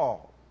from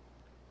Nepal.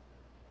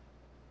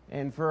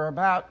 And for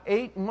about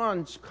 8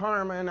 months,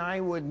 Karma and I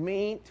would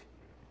meet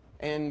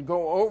and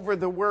go over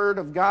the Word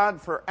of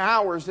God for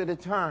hours at a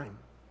time.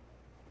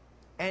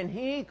 And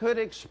he could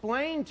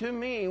explain to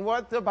me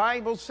what the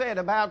Bible said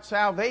about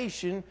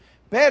salvation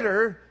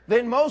better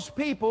than most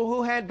people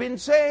who had been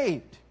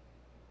saved.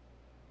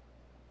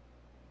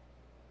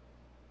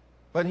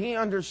 But he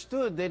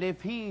understood that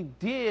if he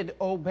did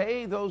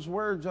obey those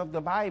words of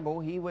the Bible,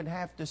 he would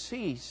have to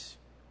cease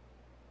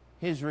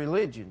his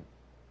religion.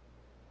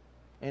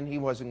 And he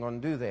wasn't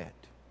going to do that.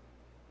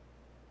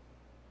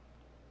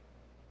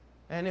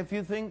 And if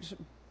you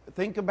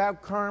think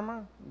about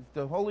Karma, if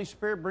the Holy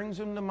Spirit brings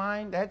him to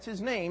mind, that's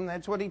his name,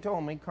 that's what he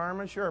told me,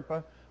 Karma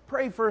Sherpa,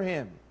 pray for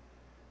him.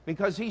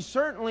 Because he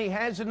certainly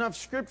has enough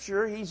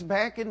Scripture. He's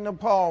back in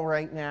Nepal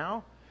right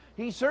now.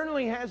 He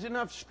certainly has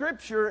enough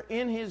Scripture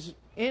in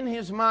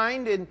his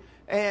mind,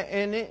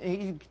 and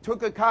he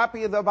took a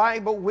copy of the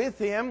Bible with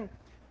him.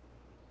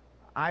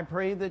 I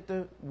pray that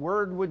the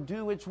Word would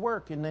do its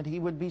work and that he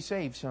would be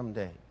saved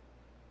someday.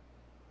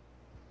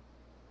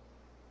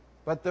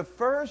 But the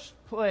first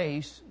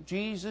place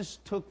Jesus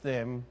took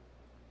them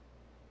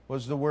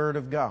was the Word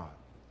of God.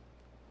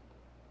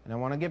 And I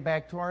want to get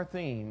back to our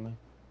theme.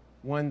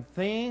 When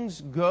things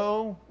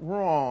go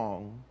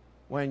wrong,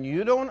 when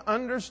you don't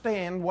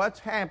understand what's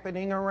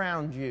happening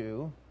around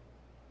you,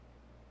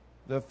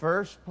 the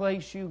first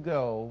place you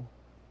go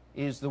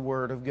is the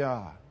Word of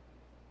God.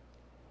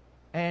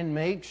 And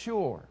make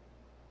sure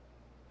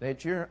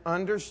that you're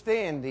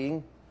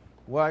understanding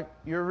what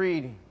you're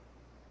reading.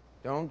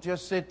 Don't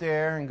just sit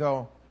there and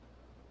go,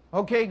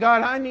 Okay,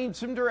 God, I need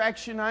some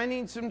direction. I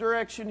need some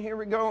direction. Here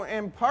we go.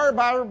 And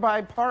parbar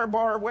by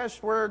parbar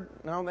westward.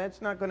 No, that's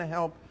not going to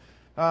help.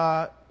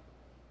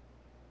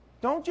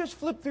 Don't just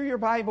flip through your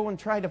Bible and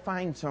try to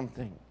find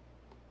something.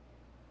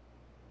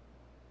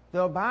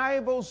 The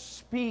Bible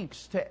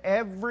speaks to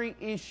every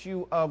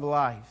issue of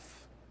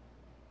life.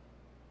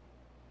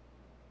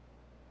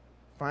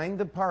 Find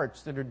the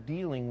parts that are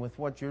dealing with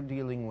what you're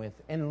dealing with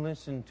and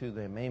listen to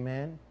them.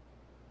 Amen?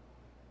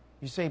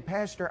 You say,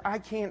 Pastor, I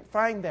can't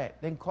find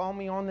that. Then call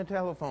me on the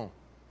telephone.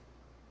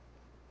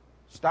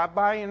 Stop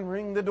by and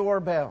ring the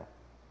doorbell.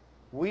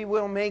 We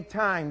will make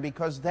time,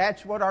 because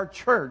that's what our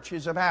church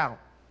is about,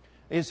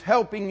 is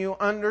helping you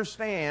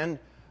understand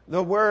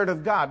the Word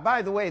of God.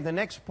 By the way, the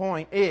next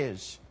point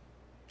is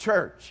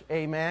church.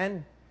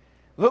 Amen?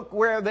 Look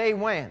where they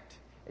went.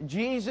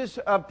 Jesus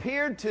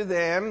appeared to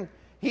them.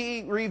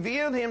 He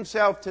revealed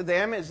Himself to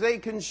them as they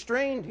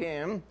constrained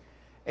Him.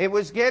 It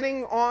was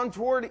getting on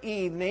toward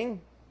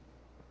evening.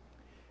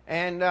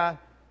 And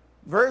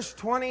verse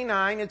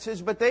 29, it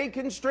says, But they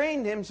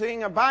constrained Him,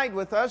 saying, Abide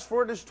with us,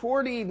 for it is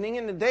toward evening,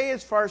 and the day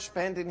is far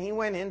spent. And He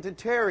went in to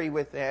tarry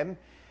with them.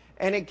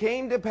 And it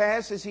came to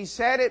pass, as He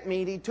sat at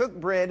meat, He took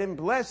bread, and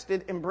blessed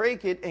it, and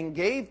brake it, and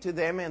gave to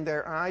them. And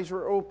their eyes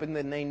were opened,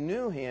 and they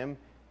knew Him,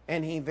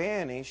 and He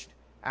vanished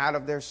out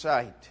of their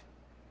sight.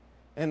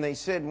 And they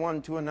said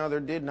one to another,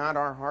 Did not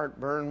our heart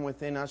burn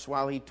within us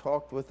while He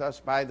talked with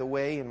us by the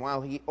way, and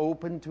while He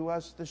opened to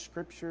us the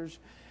Scriptures?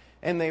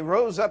 And they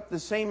rose up the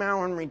same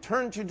hour and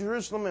returned to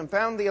Jerusalem, and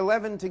found the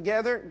 11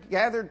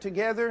 gathered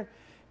together,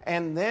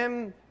 and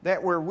them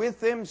that were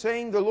with them,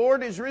 saying, The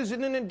Lord is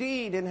risen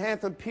indeed, and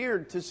hath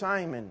appeared to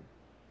Simon.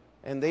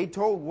 And they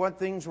told what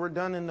things were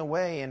done in the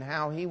way, and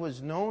how He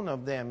was known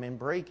of them in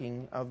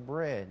breaking of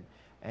bread.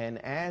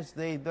 And as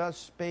they thus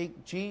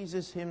spake,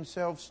 Jesus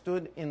Himself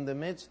stood in the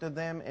midst of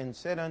them, and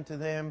said unto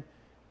them,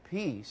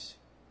 Peace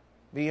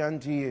be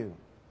unto you.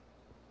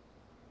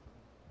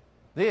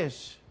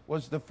 This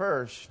was the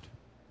first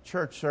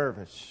church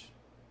service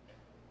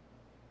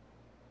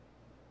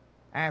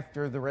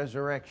after the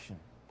resurrection.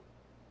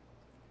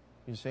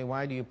 You say,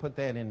 why do you put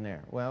that in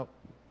there? Well,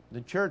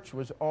 the church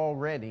was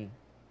already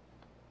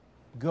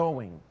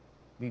going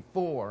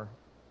before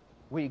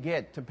we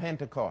get to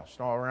Pentecost,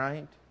 all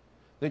right?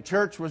 The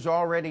church was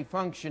already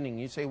functioning.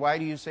 You say, why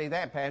do you say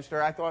that,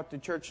 Pastor? I thought the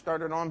church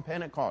started on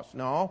Pentecost.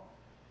 No.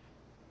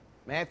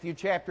 Matthew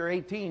chapter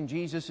 18,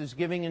 Jesus is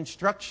giving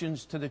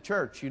instructions to the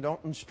church. You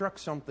don't instruct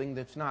something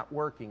that's not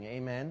working.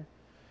 Amen?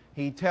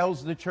 He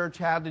tells the church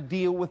how to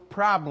deal with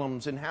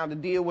problems and how to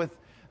deal with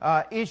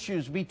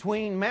issues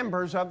between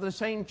members of the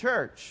same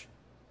church.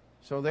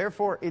 So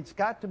therefore, it's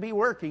got to be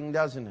working,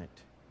 doesn't it?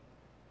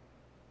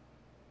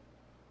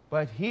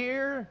 But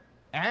here,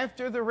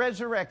 after the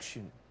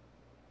resurrection,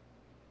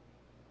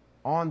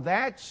 on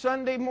that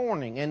Sunday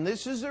morning, and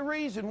this is the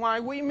reason why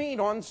we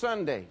meet on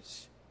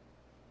Sundays,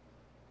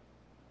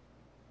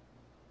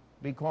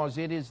 because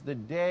it is the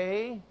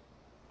day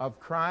of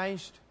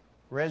Christ's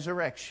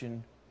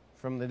resurrection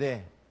from the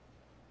dead.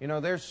 You know,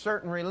 there's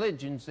certain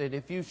religions that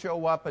if you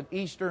show up at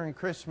Easter and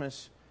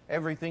Christmas,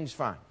 everything's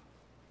fine.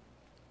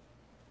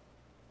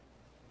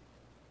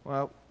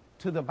 Well,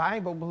 to the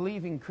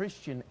Bible-believing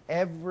Christian,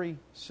 every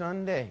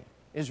Sunday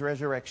is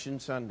Resurrection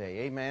Sunday.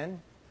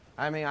 Amen?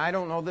 I mean, I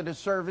don't know that a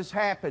service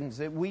happens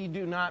that we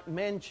do not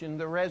mention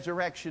the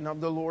resurrection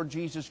of the Lord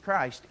Jesus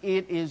Christ.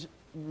 It is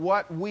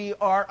what we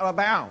are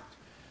about.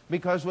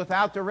 Because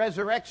without the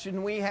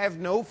resurrection, we have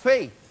no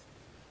faith.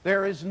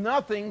 There is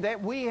nothing that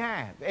we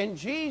have. And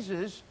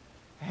Jesus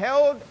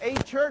held a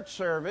church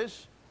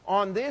service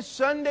on this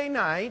Sunday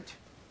night.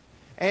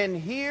 And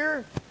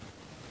here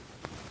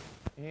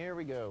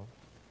we go.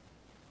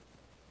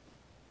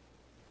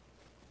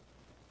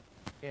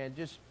 Yeah,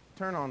 just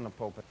turn on the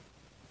pulpit.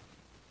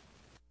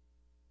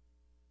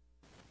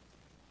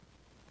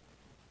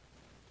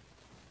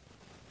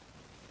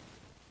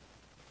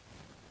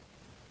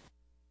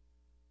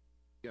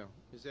 Go.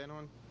 Is that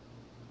on?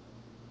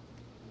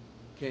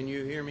 Can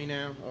you hear me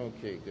now?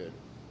 Okay, good.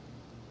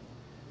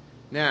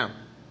 Now,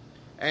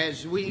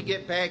 as we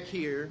get back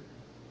here,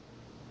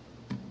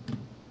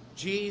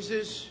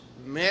 Jesus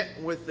met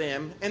with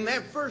them, and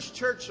that first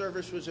church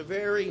service was a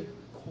very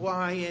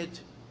quiet,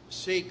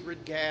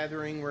 sacred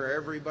gathering where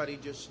everybody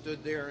just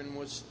stood there and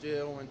was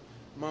still and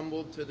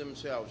mumbled to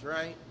themselves,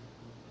 right?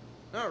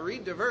 No,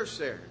 read the verse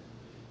there.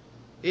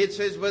 It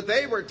says, But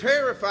they were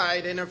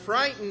terrified and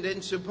affrighted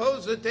and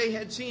supposed that they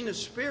had seen a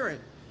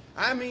spirit.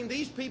 I mean,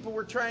 these people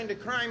were trying to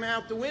climb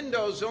out the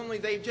windows, only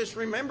they just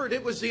remembered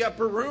it was the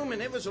upper room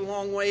and it was a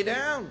long way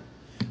down.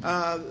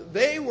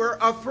 They were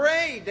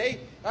afraid.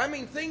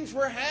 Things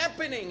were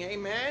happening.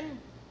 Amen?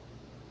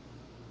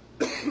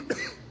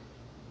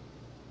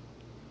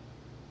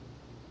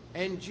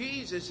 And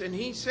Jesus, and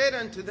He said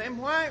unto them,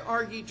 Why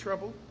are ye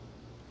troubled?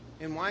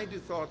 And why do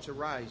thoughts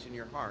arise in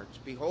your hearts?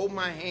 Behold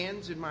my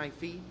hands and my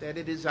feet, that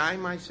it is I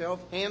myself.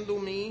 Handle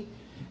me,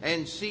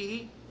 and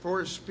see,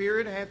 for a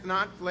spirit hath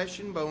not flesh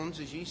and bones,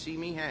 as ye see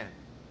me have.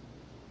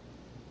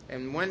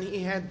 And when He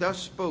had thus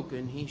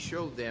spoken, He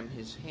showed them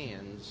His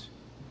hands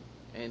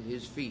and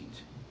his feet.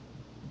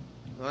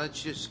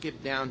 Let's just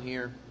skip down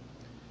here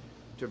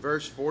to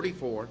verse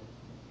 44.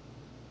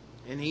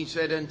 And he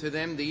said unto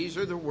them, These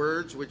are the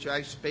words which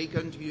I spake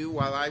unto you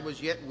while I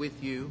was yet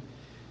with you,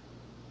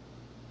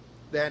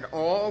 that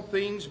all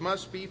things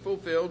must be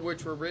fulfilled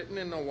which were written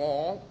in the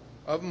law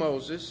of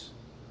Moses,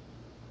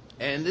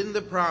 and in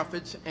the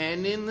prophets,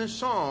 and in the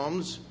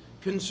Psalms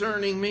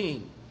concerning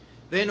me.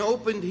 Then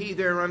opened he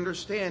their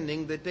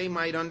understanding, that they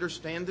might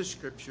understand the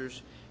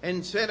Scriptures,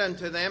 and said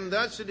unto them,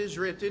 Thus it is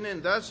written,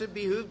 and thus it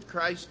behooved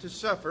Christ to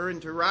suffer,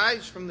 and to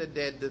rise from the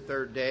dead the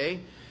third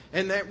day,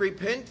 and that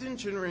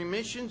repentance and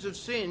remissions of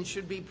sins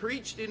should be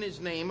preached in his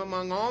name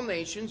among all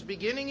nations,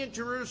 beginning at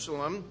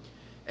Jerusalem,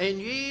 and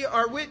ye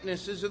are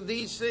witnesses of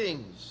these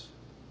things.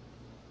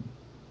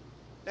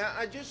 Now,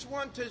 I just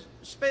want to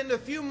spend a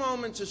few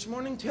moments this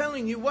morning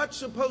telling you what's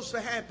supposed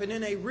to happen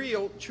in a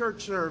real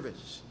church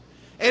service.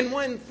 And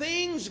when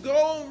things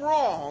go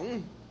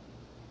wrong,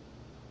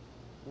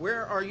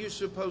 where are you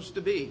supposed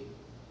to be?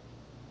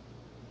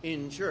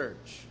 In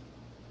church.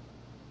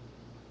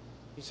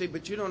 You say,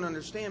 but you don't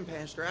understand,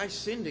 Pastor. I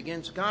sinned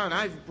against God.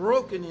 I've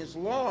broken his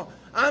law.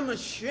 I'm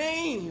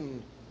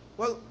ashamed.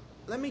 Well,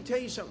 let me tell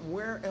you something.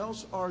 Where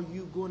else are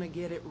you going to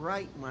get it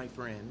right, my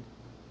friend?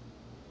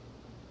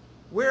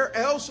 Where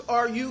else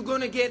are you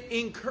going to get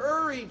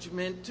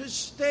encouragement to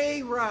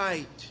stay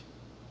right?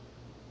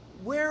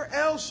 Where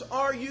else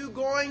are you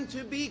going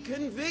to be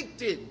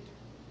convicted?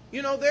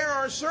 You know, there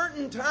are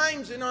certain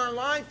times in our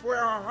life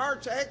where our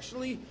hearts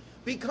actually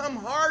become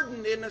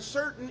hardened in a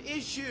certain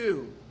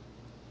issue.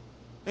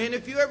 And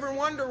if you ever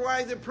wonder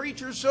why the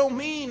preacher's so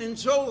mean and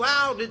so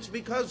loud, it's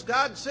because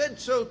God said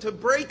so, to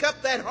break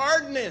up that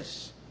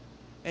hardness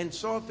and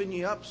soften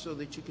you up so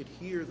that you could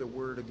hear the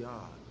Word of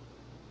God.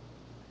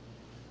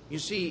 You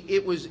see,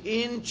 it was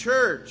in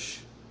church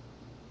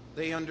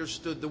they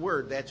understood the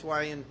Word. That's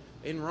why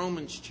in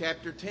Romans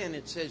chapter 10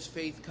 it says,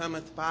 faith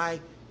cometh by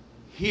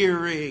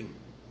hearing.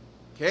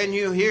 Can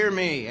you hear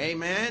me?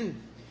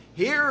 Amen?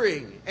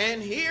 Hearing,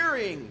 and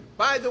hearing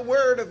by the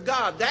Word of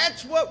God.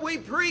 That's what we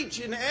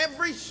preach in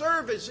every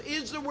service,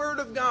 is the Word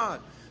of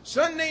God.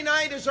 Sunday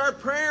night is our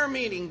prayer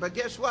meeting, but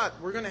guess what?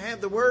 We're going to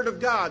have the Word of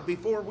God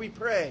before we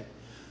pray.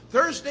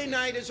 Thursday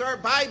night is our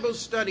Bible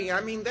study. I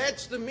mean,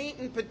 that's the meat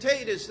and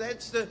potatoes.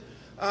 That's the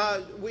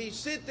we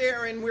sit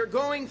there and we're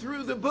going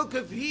through the book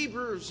of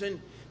Hebrews,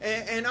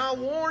 and I'll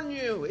warn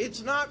you,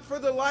 it's not for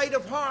the light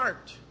of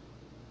heart.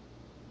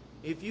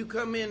 If you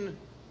come in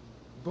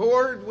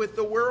bored with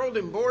the world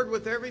and bored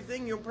with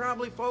everything, you'll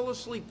probably fall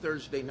asleep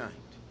Thursday night.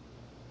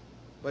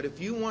 But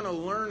if you want to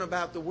learn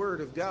about the Word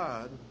of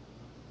God,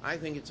 I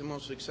think it's the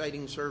most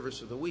exciting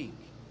service of the week,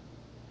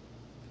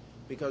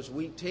 because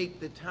we take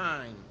the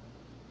time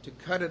to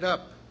cut it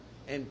up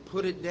and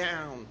put it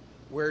down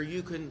where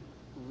you can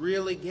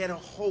really get a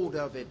hold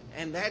of it.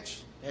 And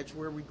that's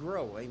where we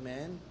grow.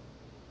 Amen?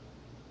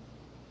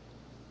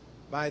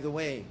 By the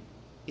way,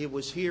 it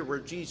was here where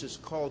Jesus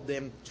called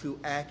them to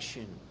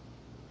action.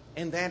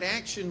 And that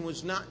action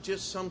was not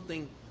just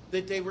something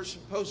that they were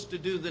supposed to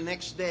do the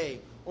next day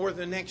or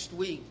the next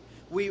week.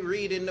 We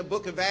read in the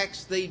book of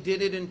Acts, they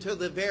did it until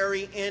the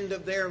very end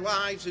of their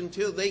lives,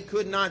 until they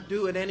could not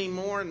do it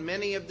anymore. And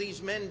many of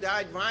these men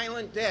died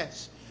violent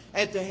deaths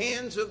at the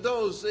hands of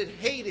those that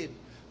hated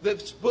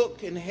this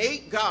book and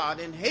hate God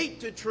and hate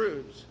the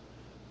truths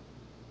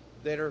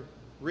that are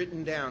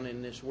written down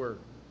in this Word.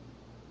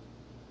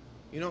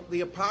 You know,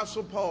 the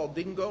Apostle Paul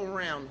didn't go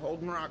around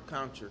holding rock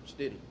concerts,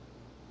 did he?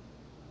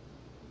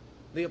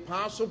 The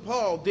Apostle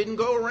Paul didn't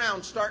go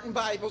around starting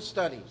Bible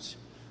studies.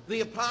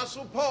 The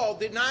Apostle Paul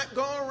did not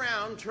go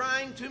around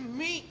trying to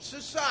meet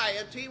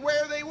society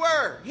where they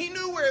were. He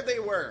knew where they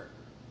were.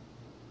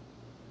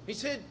 He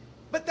said,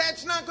 but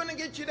that's not going to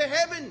get you to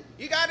heaven.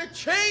 You got to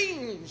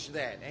change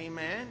that.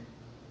 Amen?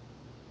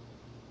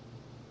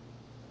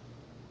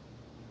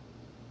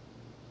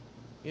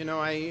 You know,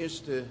 I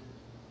used to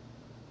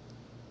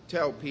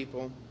tell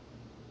people,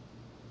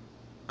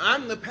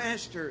 I'm the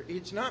pastor.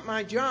 It's not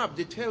my job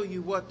to tell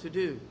you what to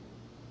do.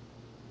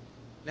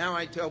 Now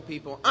I tell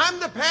people, I'm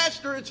the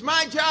pastor. It's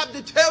my job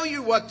to tell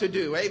you what to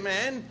do.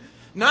 Amen?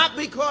 Not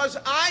because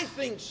I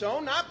think so,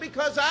 not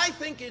because I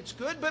think it's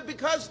good, but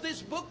because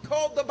this book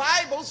called the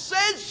Bible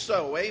says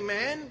so.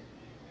 Amen?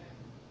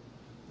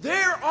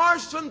 There are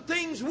some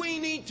things we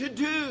need to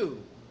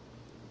do.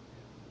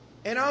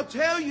 And I'll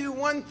tell you,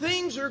 when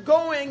things are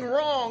going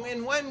wrong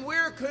and when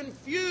we're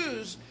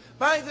confused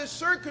by the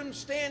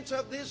circumstance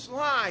of this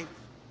life,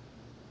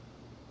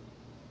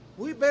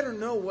 we better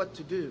know what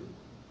to do,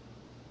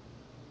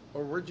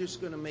 or we're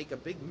just going to make a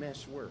big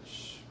mess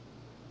worse.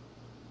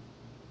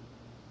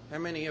 How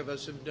many of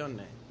us have done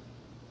that?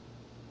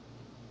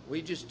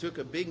 We just took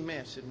a big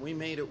mess and we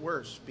made it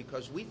worse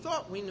because we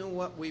thought we knew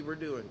what we were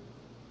doing.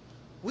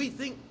 We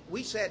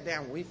sat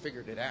down and we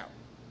figured it out.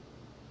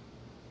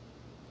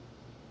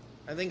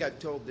 I think I've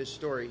told this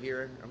story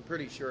here. I'm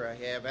pretty sure I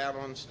have. Out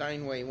on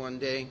Steinway one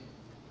day,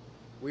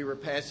 we were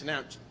passing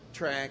out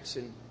tracts,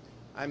 and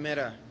I met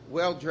a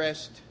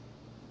well-dressed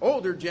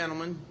older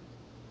gentleman,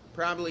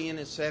 probably in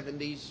his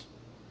 70s,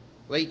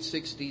 late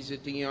 60s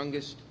at the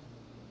youngest.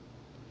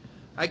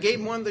 I gave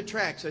him one of the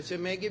tracts. I said,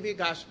 may I give you a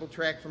gospel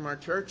tract from our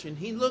church? And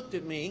he looked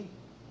at me.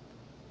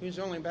 He was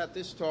only about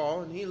this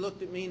tall. And he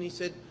looked at me and he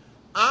said,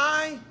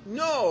 I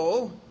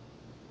know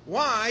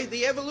why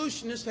the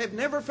evolutionists have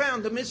never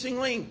found the missing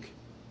link.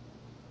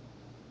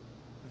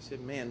 I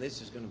said, man,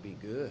 this is going to be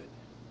good.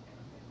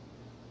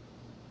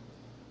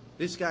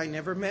 This guy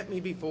never met me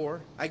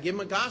before. I give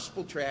him a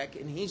gospel tract,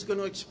 and he's going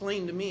to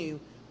explain to me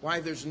why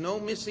there's no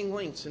missing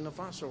links in the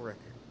fossil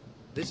record.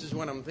 This is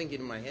what I'm thinking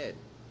in my head.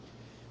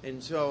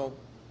 And so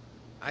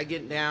I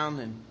get down,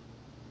 and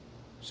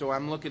so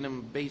I'm looking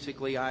him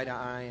basically eye to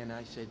eye, and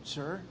I said,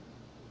 sir,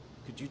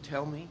 could you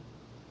tell me?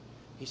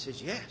 He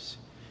says, yes.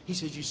 He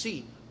says, you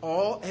see,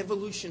 all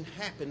evolution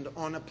happened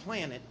on a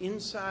planet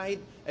inside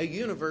a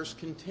universe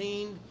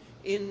contained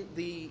in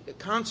the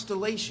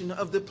constellation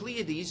of the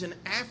Pleiades, and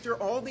after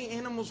all the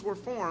animals were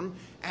formed,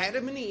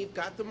 Adam and Eve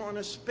got them on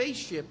a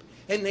spaceship,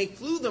 and they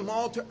flew them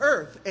all to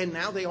Earth, and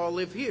now they all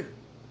live here.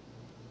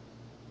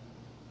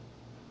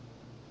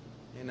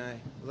 And I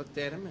looked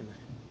at him, and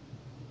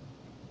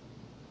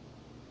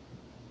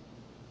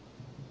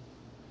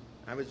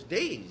I was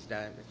dazed.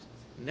 I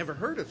never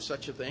heard of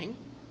such a thing.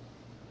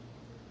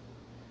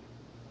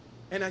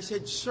 And I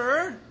said,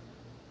 sir,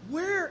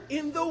 where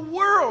in the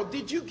world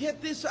did you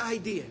get this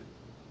idea?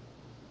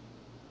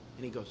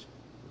 And he goes,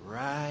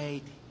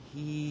 right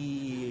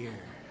here.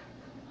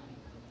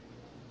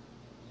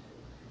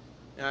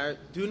 Now,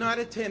 do not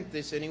attempt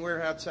this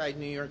anywhere outside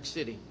New York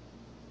City.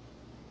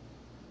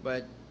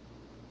 But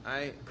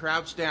I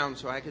crouched down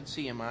so I could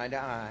see him eye to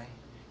eye.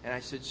 And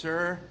I said,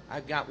 sir,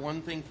 I've got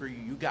one thing for you.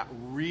 You got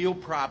real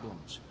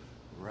problems.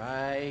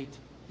 Right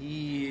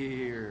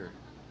here.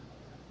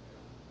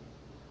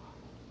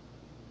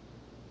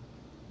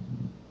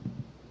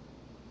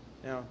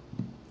 Now,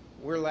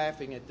 we're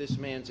laughing at this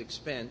man's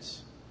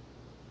expense.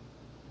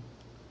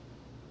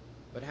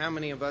 But how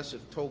many of us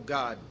have told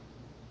God,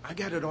 I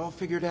got it all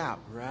figured out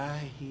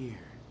right here?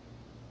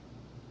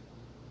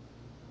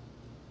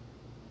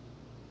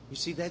 You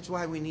see, that's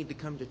why we need to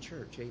come to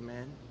church,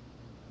 amen?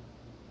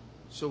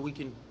 So we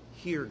can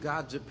hear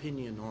God's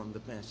opinion on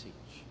the message.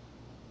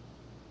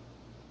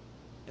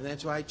 And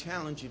that's why I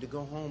challenge you to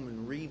go home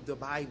and read the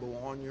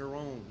Bible on your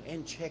own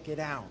and check it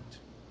out.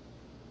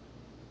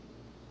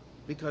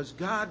 Because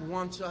God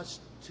wants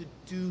us to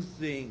do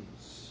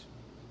things.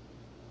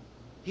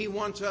 He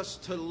wants us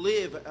to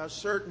live a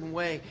certain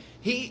way.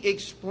 He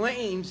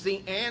explains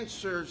the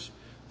answers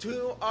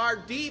to our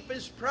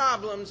deepest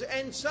problems.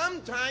 And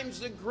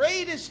sometimes the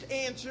greatest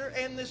answer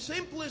and the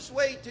simplest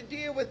way to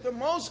deal with the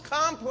most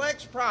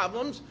complex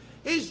problems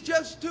is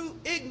just to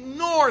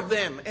ignore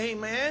them.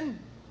 Amen?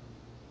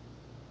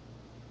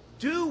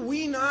 Do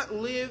we not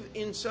live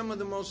in some of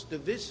the most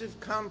divisive,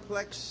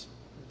 complex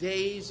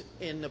days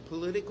in the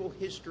political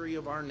history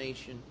of our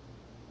nation?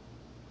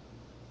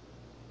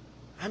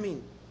 I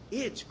mean,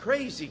 it's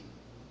crazy.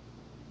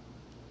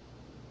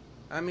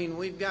 I mean,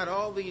 we've got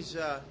all these,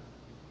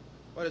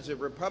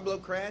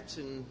 Republicrats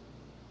and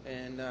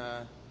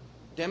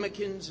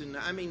Democrats, and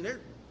I mean,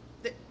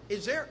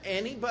 is there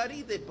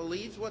anybody that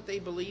believes what they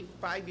believed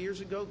 5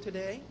 years ago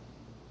today?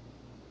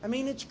 I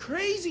mean, it's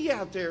crazy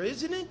out there,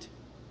 isn't it?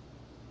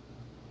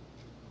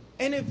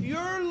 And if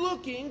you're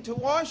looking to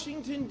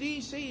Washington,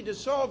 D.C. to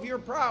solve your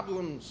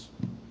problems,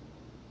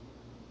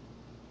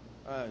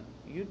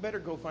 you'd better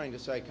go find a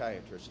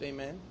psychiatrist,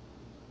 amen?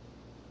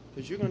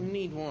 Because you're going to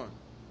need one.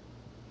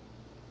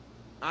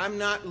 I'm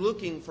not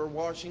looking for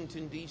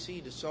Washington,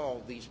 D.C. to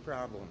solve these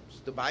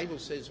problems. The Bible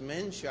says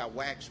men shall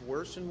wax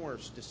worse and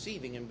worse,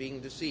 deceiving and being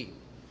deceived.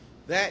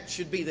 That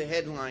should be the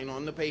headline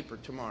on the paper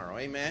tomorrow,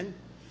 amen?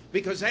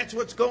 Because that's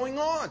what's going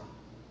on.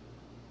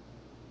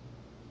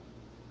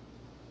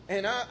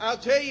 And I'll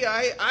tell you,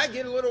 I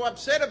get a little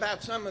upset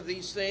about some of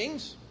these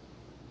things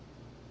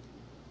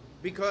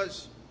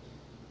because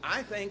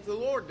I thank the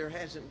Lord there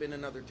hasn't been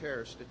another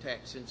terrorist attack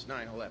since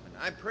 9/11.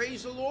 I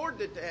praise the Lord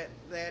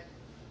that.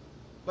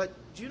 But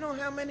do you know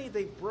how many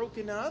they've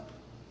broken up?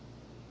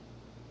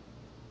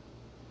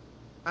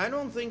 I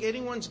don't think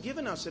anyone's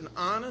given us an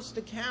honest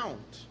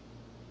account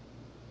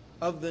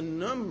of the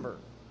number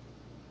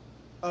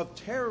of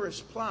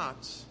terrorist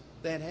plots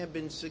that have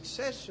been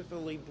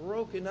successfully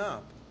broken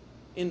up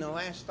in the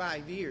last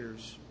 5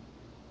 years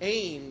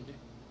aimed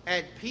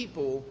at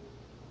people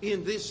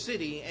in this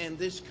city and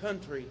this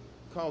country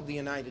called the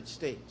United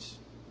States.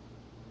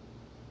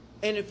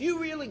 And if you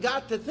really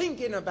got to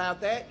thinking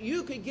about that,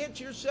 you could get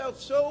yourself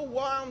so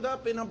wound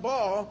up in a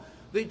ball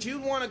that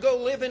you'd want to go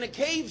live in a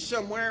cave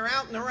somewhere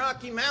out in the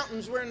Rocky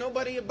Mountains where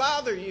nobody would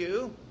bother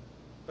you.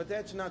 But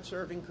that's not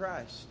serving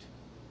Christ.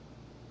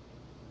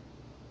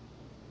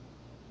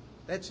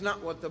 That's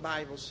not what the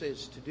Bible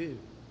says to do.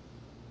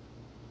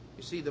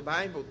 You see, the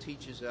Bible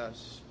teaches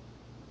us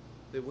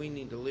that we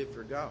need to live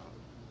for God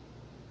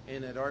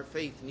and that our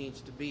faith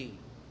needs to be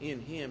in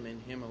Him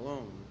and Him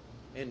alone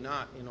and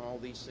not in all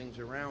these things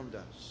around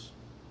us.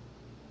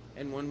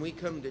 And when we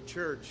come to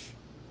church,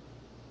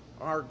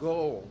 our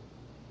goal,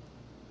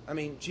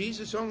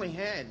 Jesus only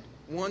had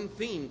one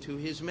theme to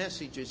his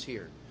messages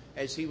here.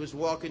 As he was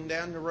walking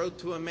down the road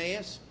to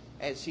Emmaus,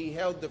 as he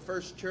held the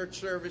first church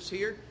service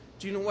here,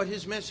 do you know what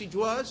his message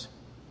was?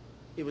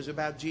 It was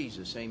about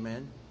Jesus,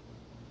 amen?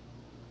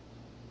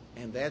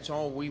 And that's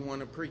all we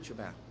want to preach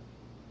about,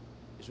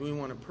 is we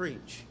want to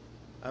preach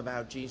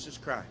about Jesus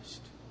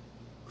Christ,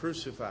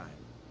 crucified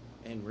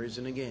and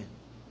risen again.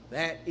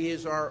 That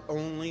is our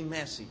only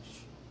message.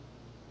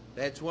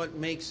 That's what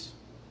makes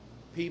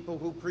people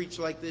who preach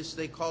like this,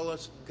 they call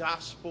us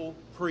gospel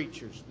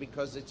preachers,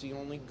 because it's the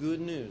only good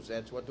news.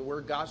 That's what the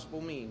word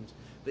gospel means,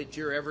 that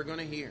you're ever going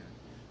to hear.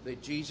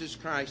 That Jesus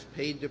Christ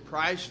paid the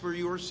price for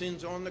your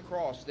sins on the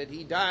cross, that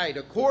he died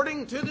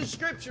according to the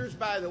Scriptures,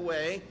 by the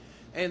way,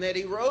 and that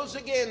he rose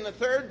again the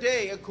third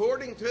day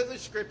according to the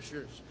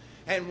Scriptures.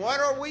 And what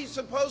are we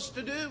supposed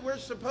to do? We're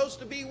supposed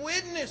to be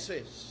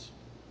witnesses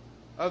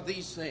of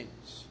these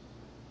things.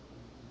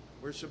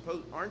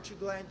 Aren't you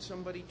glad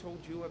somebody told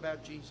you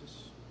about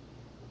Jesus?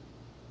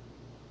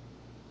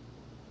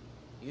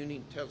 You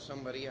need to tell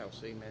somebody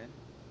else, amen?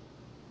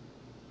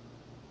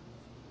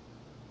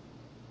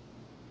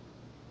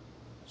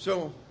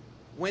 So,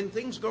 when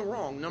things go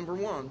wrong, number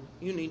one,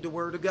 you need the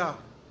Word of God.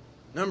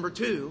 Number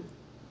two,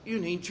 you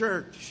need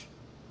church.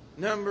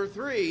 Number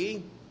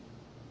three,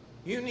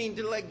 you need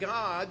to let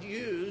God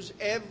use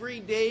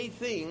everyday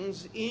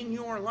things in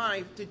your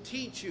life to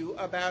teach you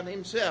about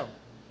himself.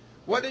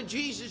 What did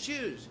Jesus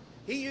use?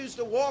 He used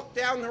to walk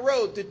down the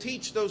road to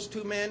teach those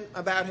two men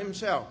about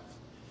himself.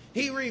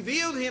 He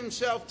revealed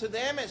himself to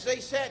them as they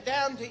sat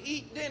down to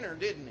eat dinner,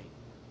 didn't he?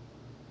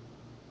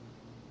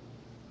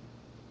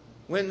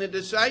 When the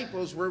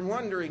disciples were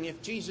wondering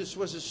if Jesus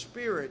was a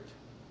spirit,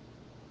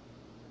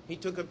 he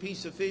took a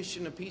piece of fish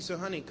and a piece of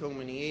honeycomb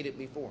and he ate it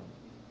before them.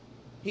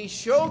 He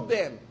showed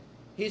them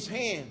his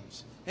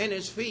hands and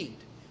his feet.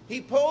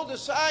 He pulled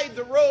aside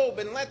the robe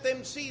and let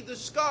them see the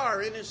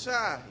scar in his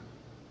side.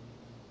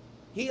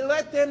 He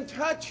let them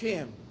touch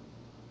him.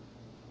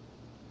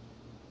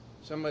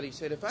 Somebody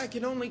said, if I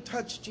could only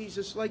touch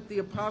Jesus like the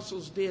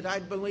apostles did,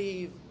 I'd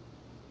believe.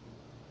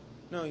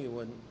 No, you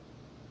wouldn't.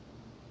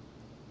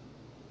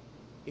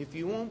 If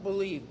you won't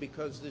believe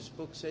because this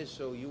book says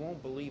so, you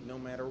won't believe no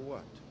matter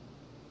what.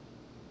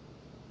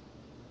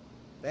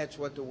 That's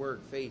what the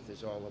word faith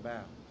is all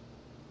about.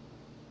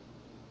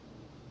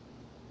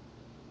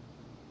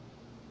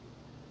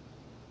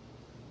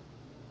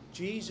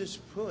 Jesus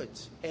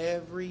puts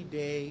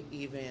everyday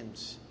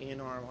events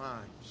in our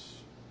lives.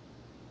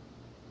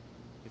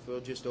 If we'll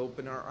just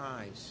open our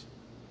eyes,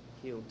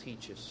 he'll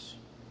teach us.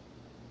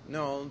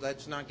 No,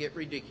 let's not get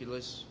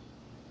ridiculous.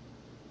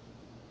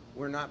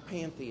 We're not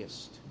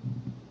pantheists.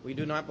 We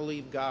do not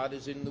believe God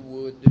is in the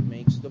wood that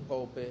makes the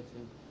pulpit.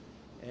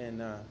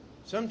 And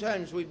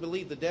sometimes we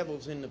believe the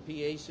devil's in the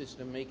PA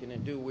system making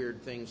it do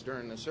weird things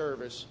during the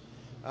service.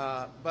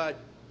 But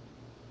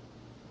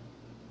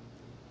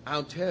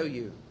I'll tell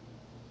you,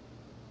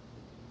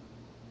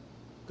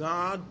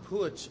 God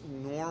puts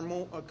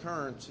normal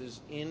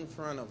occurrences in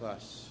front of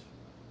us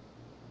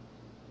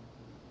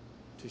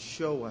to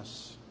show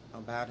us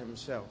about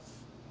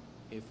himself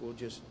if we'll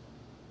just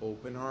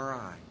open our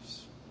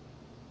eyes.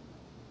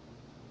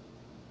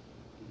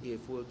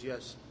 If we'll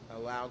just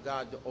allow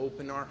God to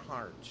open our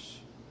hearts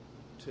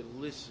to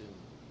listen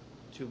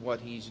to what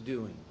he's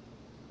doing.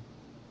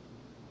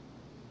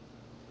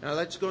 Now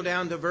let's go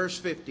down to verse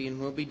 50 and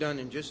we'll be done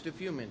in just a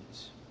few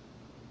minutes.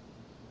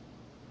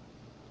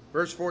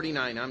 Verse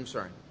 49,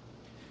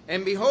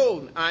 And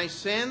behold, I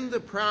send the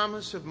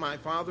promise of my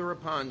Father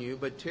upon you,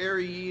 but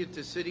tarry ye at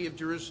the city of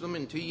Jerusalem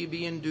until ye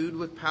be endued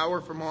with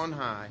power from on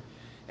high.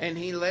 And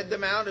he led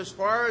them out as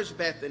far as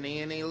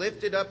Bethany, and he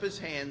lifted up his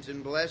hands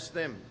and blessed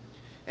them.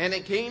 And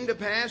it came to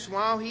pass,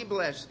 while he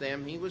blessed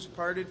them, he was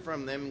parted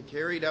from them and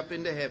carried up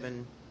into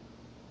heaven.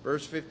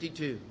 Verse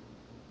 52,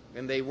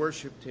 And they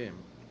worshipped him,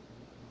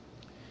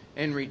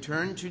 and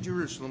returned to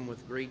Jerusalem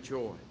with great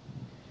joy,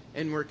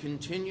 and were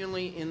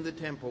continually in the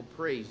temple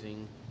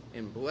praising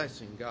and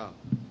blessing God.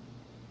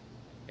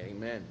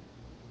 Amen.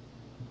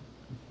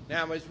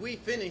 Now, as we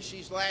finish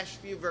these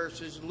last few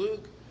verses,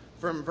 Luke,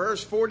 from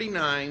verse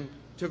 49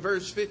 to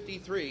verse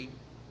 53,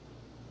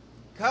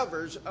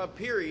 covers a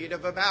period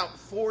of about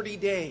 40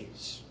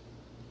 days.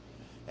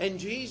 And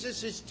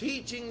Jesus is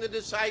teaching the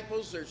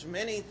disciples. There's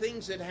many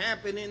things that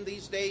happen in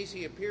these days.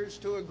 He appears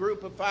to a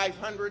group of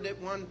 500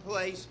 at one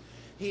place.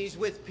 He's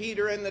with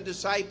Peter and the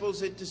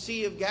disciples at the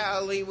Sea of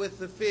Galilee with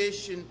the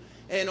fish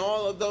and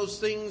all of those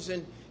things.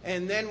 And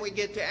then we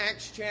get to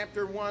Acts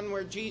chapter 1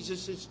 where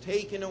Jesus is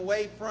taken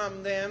away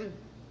from them.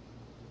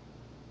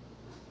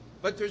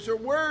 But there's a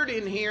word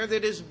in here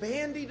that is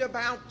bandied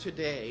about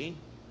today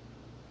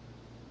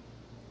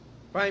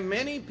by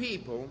many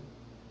people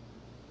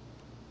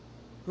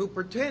who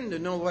pretend to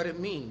know what it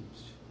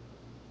means.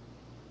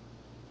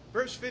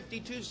 Verse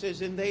 52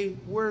 says, And they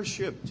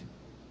worshipped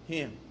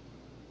him.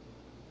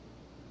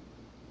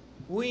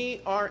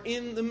 We are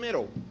in the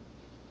middle.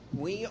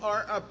 We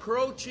are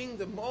approaching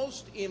the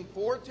most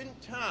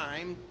important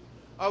time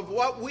of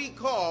what we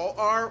call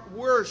our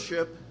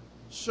worship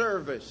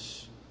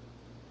service.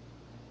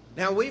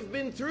 Now, we've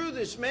been through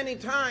this many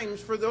times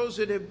for those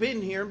that have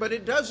been here, but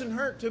it doesn't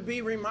hurt to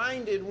be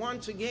reminded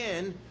once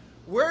again,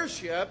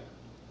 worship,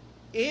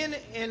 in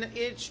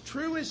its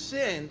truest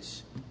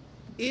sense,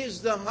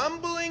 is the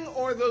humbling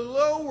or the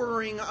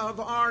lowering of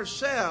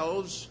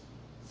ourselves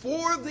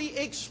for the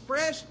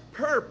express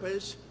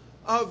purpose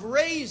of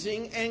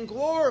raising and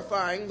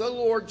glorifying the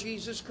Lord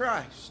Jesus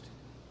Christ.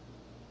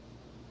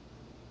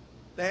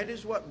 That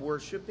is what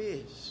worship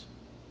is.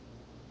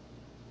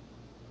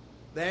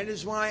 That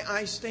is why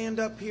I stand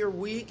up here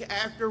week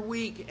after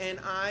week and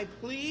I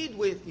plead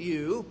with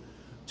you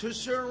to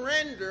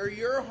surrender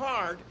your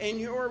heart and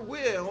your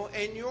will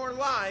and your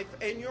life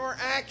and your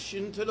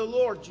action to the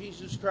Lord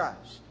Jesus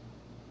Christ.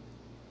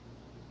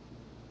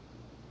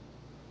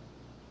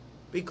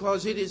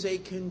 Because it is a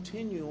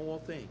continual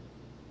thing.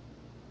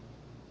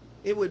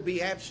 It would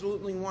be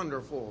absolutely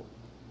wonderful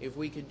if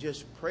we could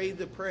just pray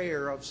the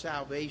prayer of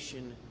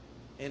salvation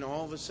and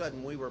all of a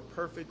sudden we were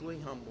perfectly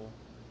humble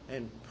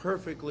and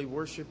perfectly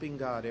worshiping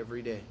God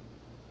every day.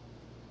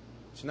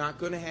 It's not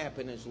going to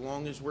happen as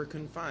long as we're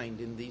confined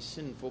in these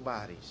sinful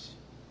bodies.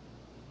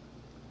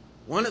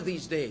 One of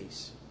these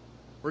days,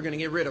 we're going to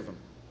get rid of them.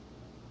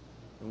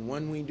 And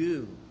when we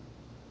do,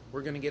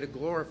 we're going to get a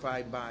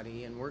glorified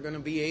body and we're going to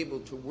be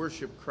able to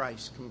worship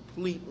Christ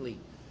completely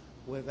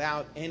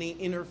without any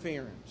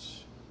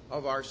interference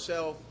of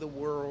ourself, the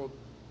world,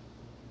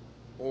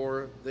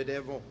 or the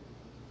devil.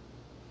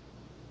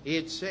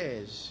 It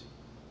says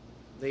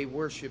they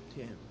worshiped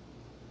Him.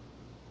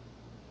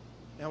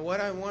 Now, what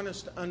I want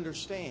us to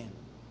understand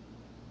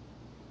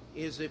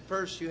is that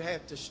first you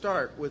have to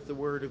start with the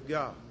Word of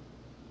God.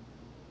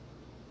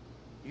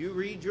 You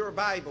read your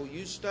Bible,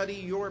 you study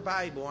your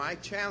Bible. I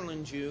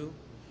challenge you,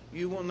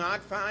 you will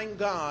not find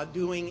God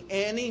doing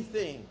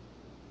anything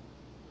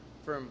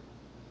from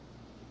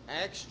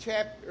Acts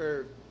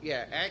chapter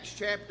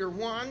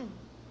 1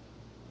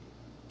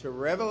 to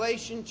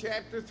Revelation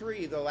chapter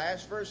 3, the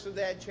last verse of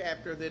that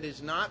chapter, that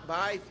is not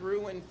by,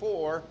 through, and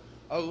for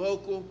a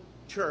local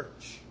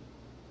church.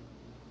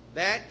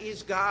 That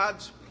is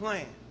God's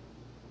plan.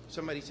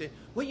 Somebody said,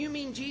 well, you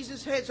mean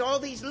Jesus has all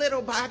these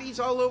little bodies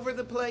all over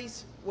the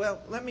place?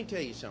 Well, let me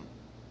tell you something.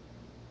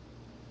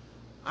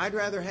 I'd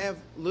rather have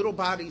little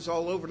bodies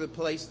all over the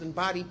place than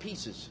body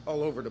pieces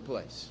all over the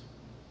place.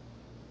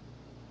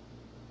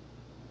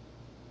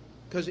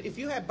 Because if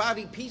you have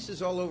body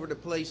pieces all over the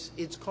place,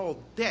 it's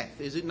called death,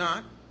 is it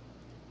not?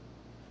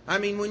 I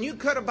mean, when you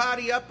cut a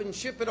body up and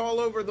ship it all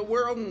over the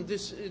world and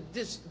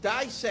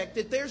dissect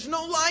it, there's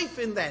no life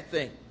in that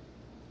thing.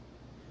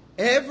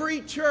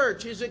 Every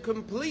church is a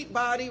complete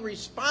body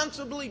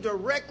responsibly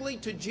directly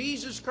to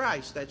Jesus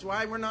Christ. That's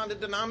why we're not a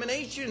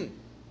denomination.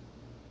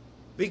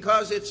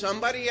 Because if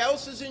somebody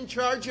else is in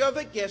charge of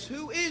it, guess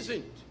who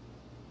isn't?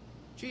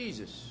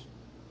 Jesus.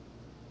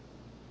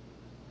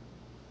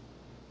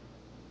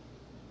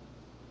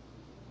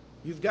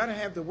 You've got to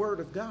have the Word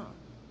of God.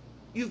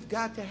 You've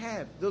got to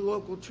have the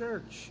local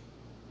church.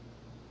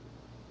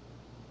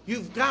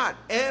 You've got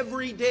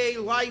everyday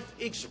life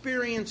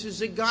experiences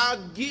that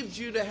God gives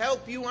you to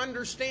help you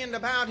understand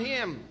about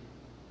Him.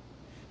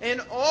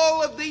 And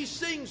all of these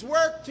things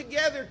work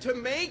together to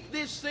make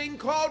this thing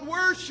called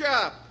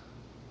worship.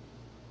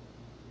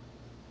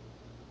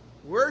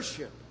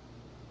 Worship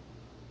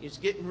is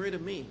getting rid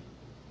of me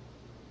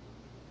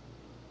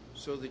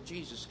so that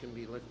Jesus can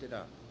be lifted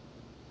up.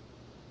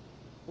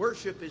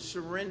 Worship is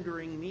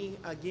surrendering me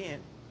again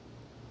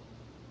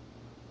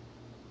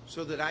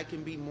so that I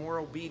can be more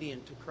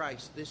obedient to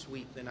Christ this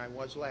week than I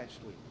was last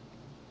week.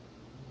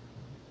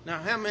 Now,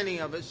 how many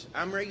of us,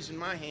 I'm raising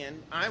my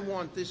hand, I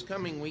want this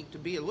coming week to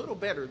be a little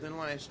better than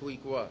last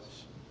week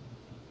was.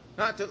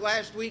 Not that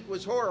last week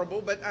was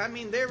horrible, but I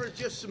mean, there was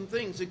just some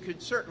things that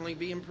could certainly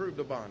be improved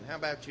upon. How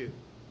about you?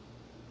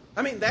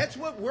 I mean, that's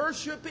what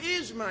worship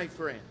is, my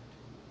friend.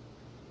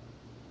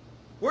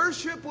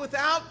 Worship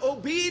without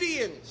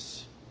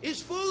obedience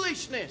is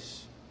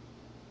foolishness.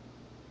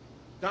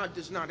 God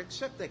does not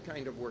accept that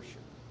kind of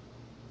worship.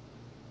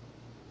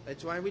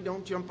 That's why we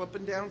don't jump up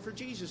and down for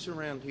Jesus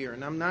around here.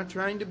 And I'm not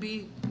trying to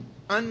be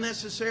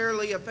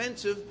unnecessarily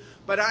offensive,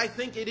 but I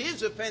think it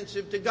is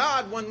offensive to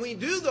God when we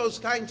do those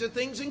kinds of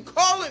things and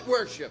call it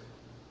worship.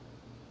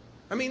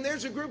 I mean,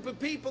 there's a group of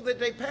people that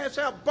they pass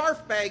out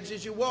barf bags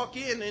as you walk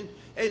in,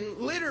 and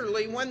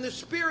literally when the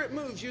Spirit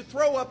moves, you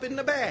throw up in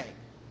the bag.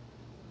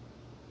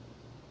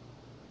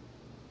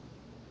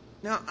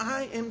 Now,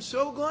 I am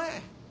so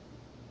glad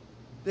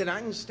that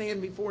I can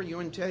stand before you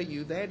and tell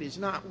you that is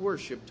not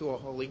worship to a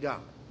holy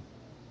God.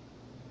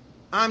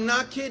 I'm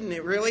not kidding.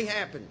 It really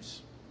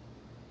happens.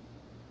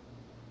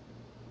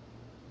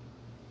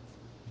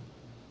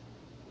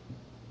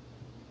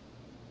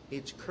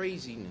 It's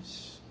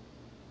craziness.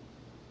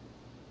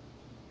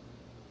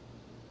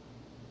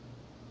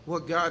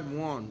 What God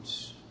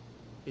wants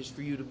is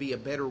for you to be a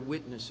better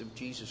witness of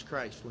Jesus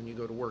Christ when you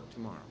go to work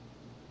tomorrow.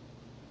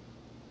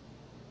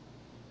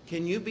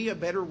 Can you be a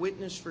better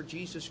witness for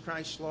Jesus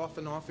Christ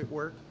sloughing off at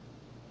work?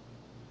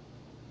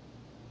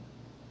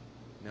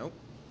 Nope.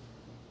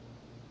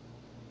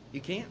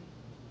 You can't.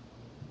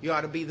 You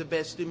ought to be the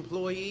best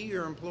employee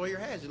your employer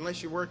has.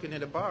 Unless you're working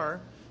at a bar,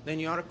 then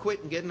you ought to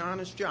quit and get an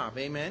honest job.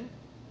 Amen?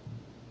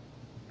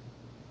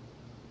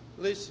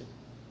 Listen.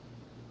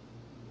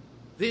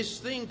 This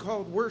thing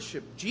called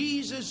worship,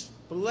 Jesus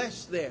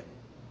blessed them.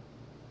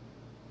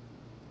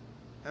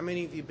 How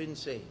many of you have been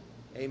saved?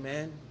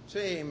 Amen?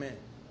 Say amen.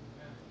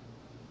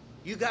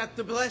 You got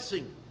the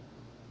blessing.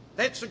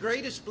 That's the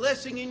greatest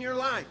blessing in your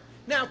life.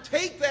 Now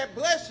take that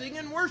blessing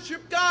and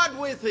worship God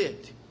with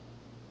it.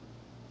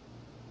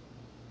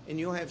 And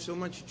you'll have so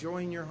much joy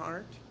in your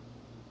heart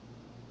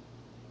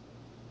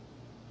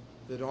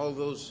that all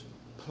those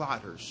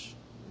plotters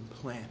and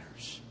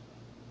planners,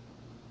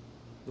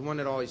 the one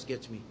that always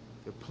gets me,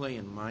 they're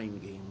playing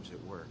mind games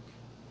at work.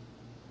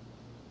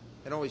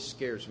 It always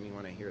scares me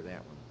when I hear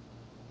that one.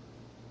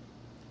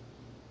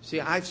 See,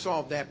 I've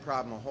solved that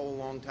problem a whole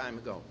long time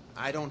ago.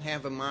 I don't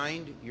have a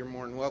mind. You're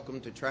more than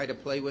welcome to try to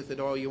play with it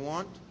all you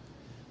want.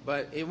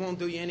 But it won't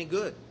do you any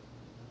good.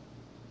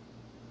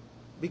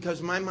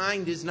 Because my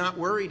mind is not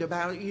worried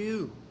about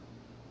you.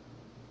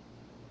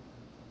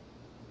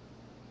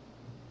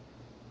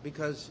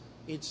 Because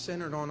it's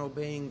centered on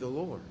obeying the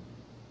Lord.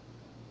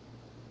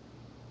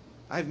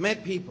 I've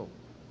met people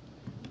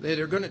that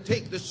are going to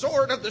take the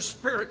sword of the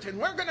Spirit and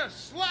we're going to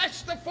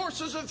slash the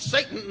forces of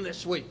Satan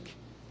this week.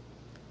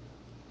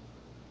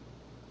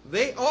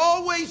 They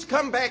always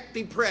come back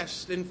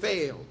depressed and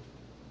failed.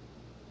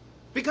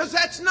 Because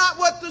that's not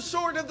what the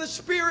sword of the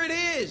Spirit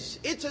is.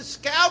 It's a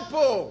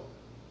scalpel.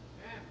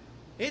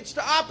 It's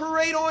to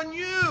operate on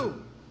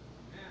you.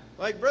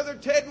 Like Brother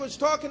Ted was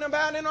talking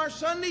about in our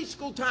Sunday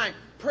school time.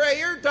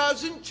 Prayer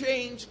doesn't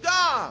change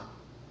God.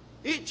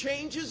 It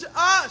changes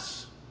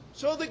us.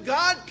 So that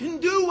God can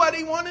do what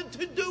He wanted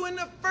to do in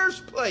the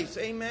first place.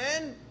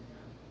 Amen?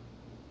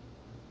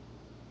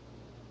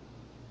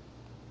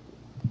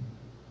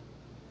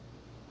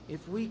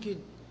 If we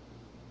could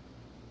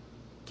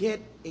get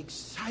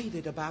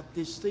excited about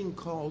this thing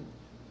called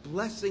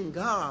blessing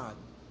God.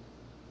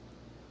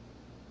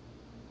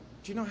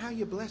 Do you know how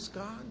you bless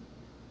God?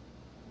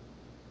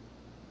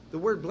 The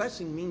word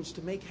blessing means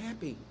to make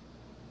happy.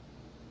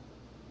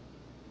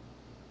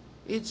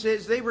 It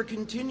says they were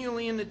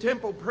continually in the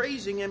temple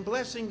praising and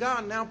blessing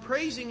God. Now,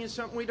 praising is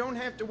something we don't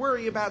have to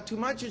worry about too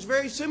much. It's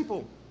very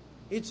simple.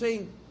 It's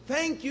saying,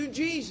 thank you,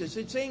 Jesus.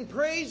 It's saying,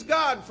 praise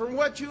God for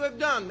what you have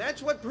done.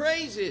 That's what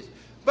praise is.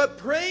 But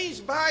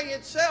praise by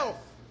itself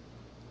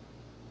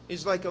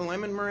is like a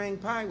lemon meringue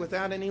pie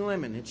without any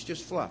lemon. It's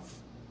just fluff.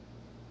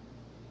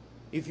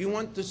 If you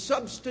want the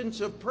substance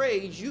of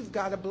praise, you've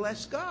got to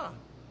bless God.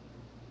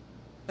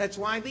 That's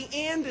why the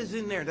and is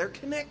in there. They're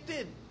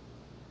connected.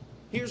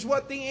 Here's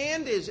what the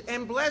and is.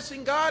 And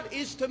blessing God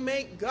is to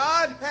make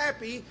God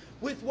happy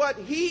with what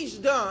He's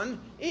done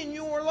in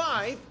your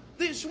life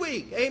this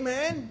week.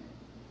 Amen?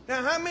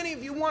 Now, how many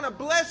of you want to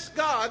bless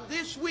God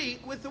this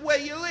week with the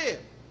way you live?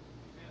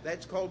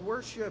 That's called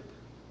worship.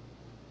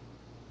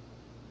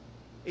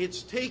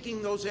 It's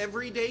taking those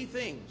everyday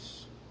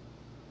things,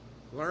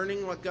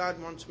 learning what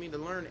God wants me to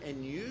learn,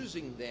 and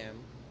using them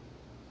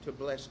to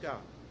bless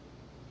God.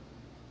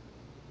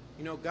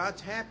 You know,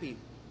 God's happy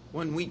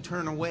when we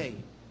turn away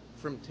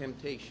from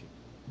temptation.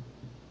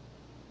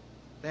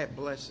 That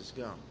blesses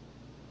God.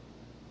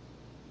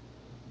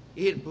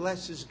 It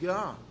blesses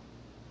God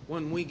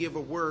when we give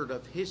a word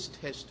of His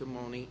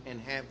testimony and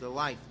have the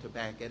life to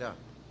back it up.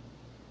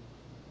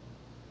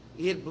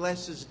 It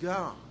blesses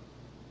God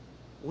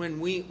when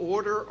we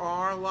order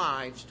our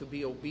lives to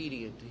be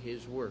obedient to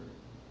His word.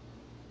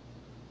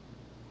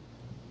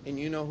 And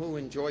you know who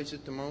enjoys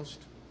it the most?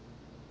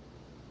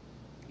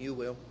 You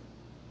will.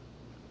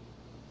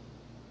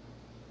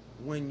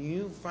 When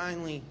you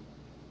finally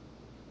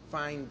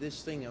find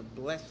this thing of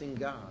blessing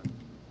God,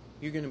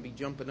 you're going to be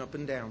jumping up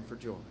and down for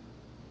joy.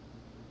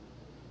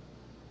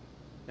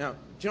 Now,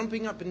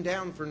 jumping up and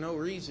down for no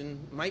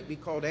reason might be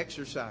called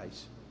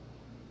exercise,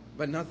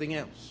 but nothing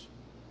else.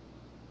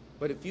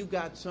 But if you've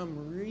got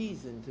some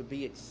reason to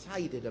be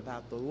excited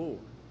about the Lord,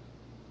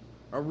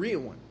 a real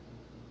one,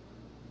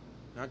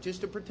 not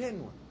just a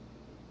pretend one,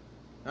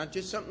 not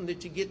just something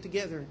that you get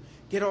together and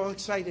get all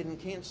excited and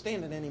can't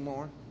stand it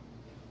anymore,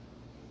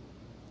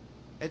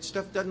 that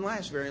stuff doesn't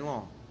last very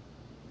long.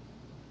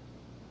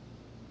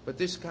 But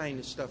this kind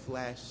of stuff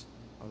lasts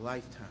a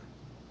lifetime.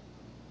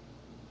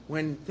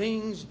 When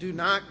things do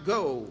not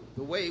go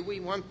the way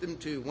we want them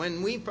to,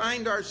 when we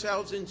find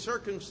ourselves in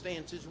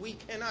circumstances we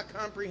cannot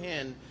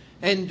comprehend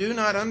and do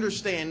not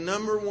understand,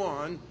 number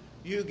one,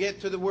 you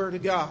get to the Word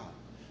of God.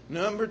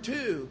 Number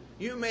two,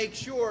 you make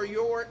sure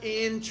you're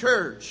in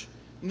church.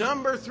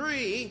 Number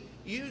three,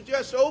 you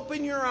just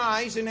open your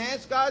eyes and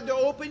ask God to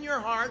open your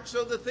heart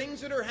so the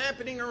things that are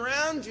happening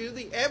around you,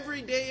 the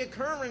everyday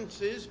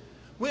occurrences,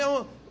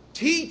 will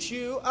teach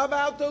you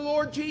about the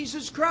Lord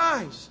Jesus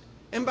Christ.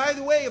 And by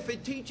the way, if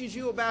it teaches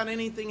you about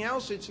anything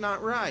else, it's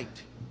not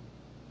right.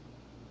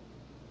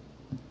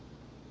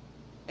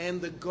 And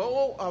the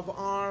goal of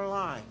our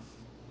life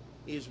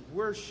is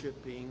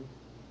worshiping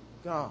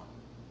God.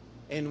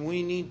 And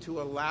we need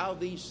to allow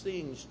these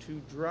things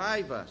to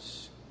drive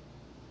us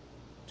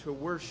to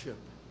worship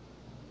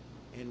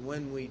And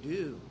when we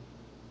do,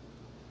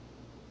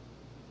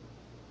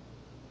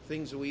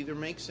 things will either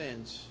make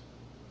sense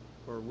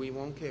or we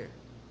won't care.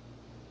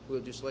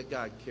 We'll just let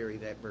God carry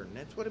that burden.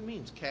 That's what it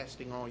means,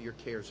 casting all your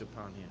cares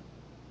upon Him.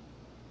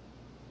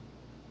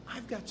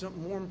 I've got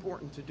something more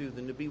important to do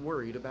than to be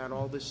worried about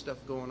all this stuff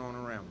going on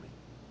around me.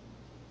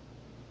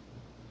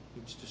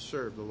 It's to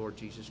serve the Lord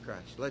Jesus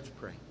Christ. Let's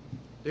pray.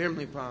 Dear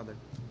Heavenly Father,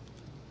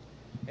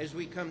 as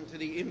we come to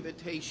the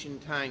invitation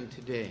time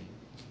today,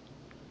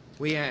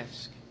 we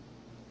ask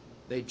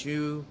that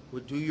you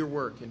would do your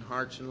work in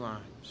hearts and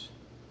lives.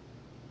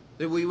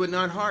 That we would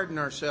not harden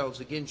ourselves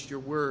against your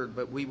word,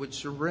 but we would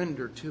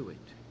surrender to it.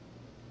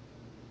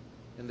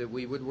 And that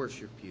we would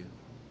worship you.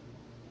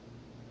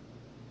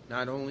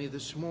 Not only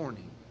this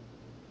morning,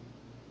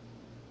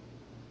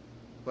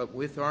 but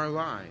with our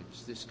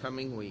lives this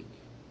coming week.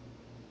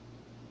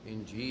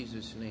 In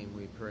Jesus' name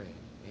we pray.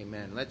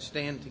 Amen. Let's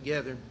stand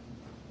together.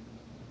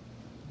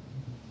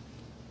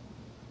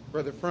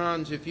 Brother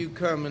Franz, if you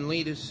come and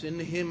lead us in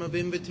the hymn of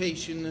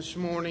invitation this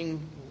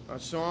morning, a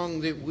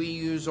song that we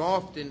use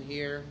often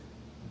here,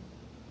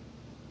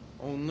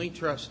 Only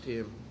Trust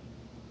Him.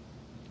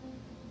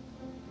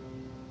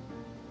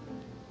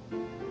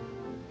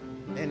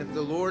 And if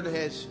the Lord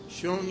has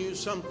shown you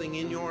something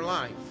in your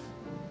life,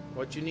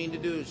 what you need to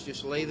do is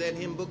just lay that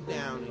hymn book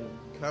down and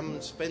come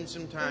and spend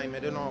some time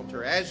at an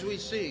altar. As we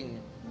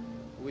sing,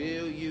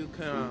 will you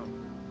come?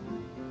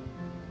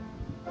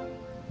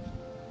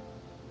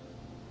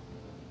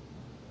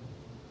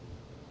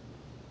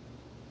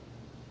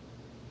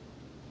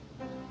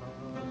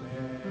 On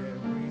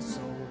every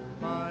soul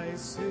by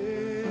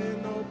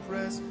sin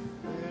oppressed,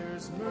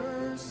 there's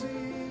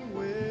mercy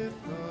with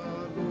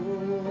the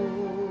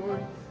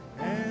Lord,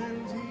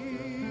 and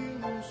He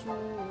will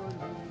surely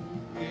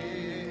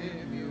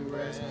give you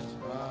rest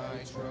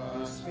by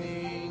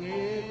trusting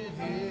in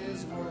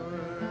His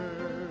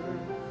word.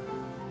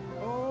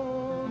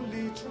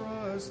 Only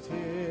trust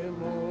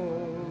Him,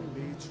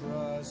 only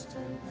trust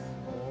Him,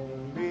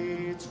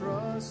 only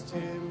trust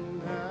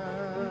Him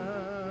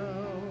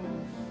now.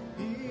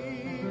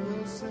 He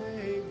will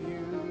save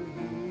you,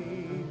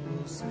 He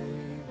will save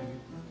you,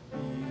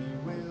 He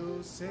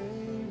will save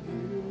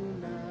you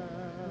now.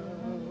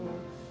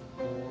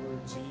 For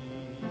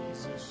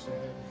Jesus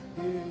shed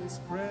His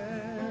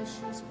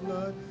precious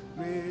blood,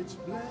 rich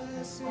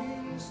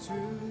blessings to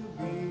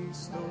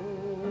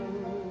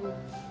bestow.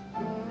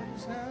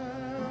 Comes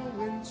now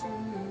into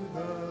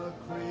the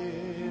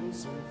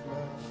crimson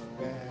flood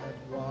that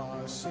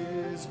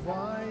washes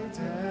white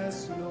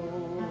as snow.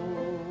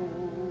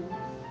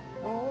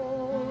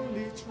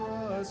 Only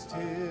trust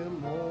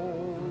Him,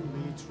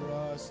 only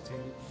trust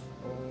Him,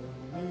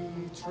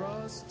 only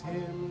trust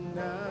Him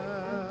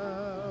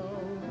now.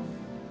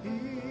 He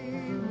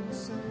will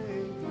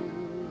save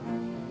you,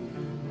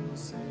 He will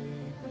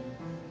save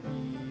you,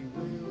 He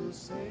will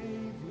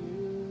save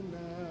you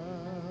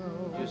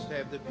now. Just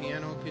have the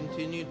piano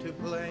continue to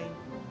play.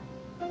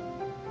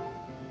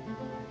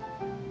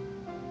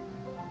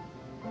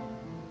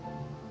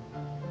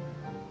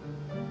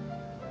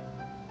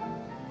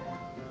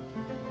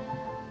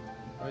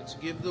 Let's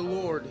give the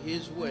Lord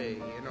His way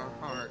in our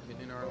heart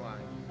and in our life.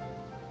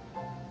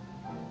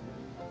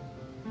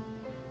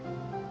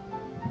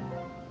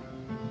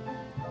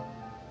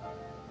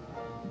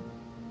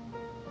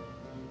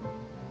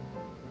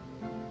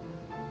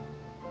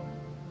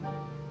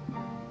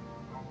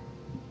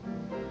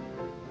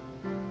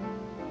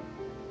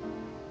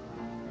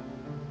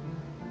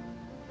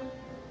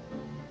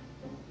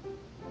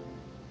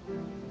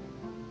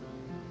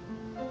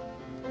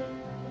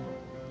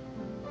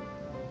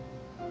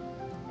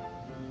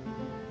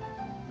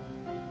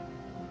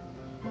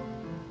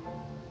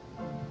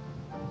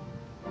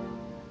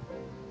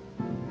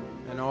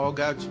 And all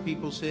God's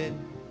people said,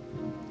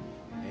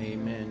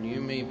 amen. You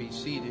may be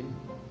seated.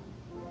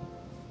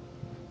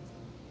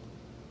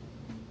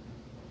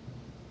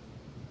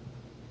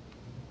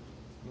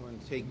 I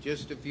want to take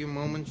just a few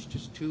moments,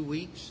 just 2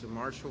 weeks. The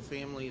Marshall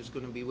family is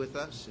going to be with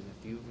us. And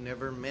if you've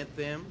never met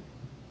them,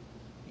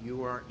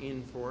 you are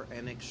in for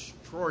an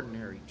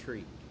extraordinary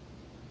treat.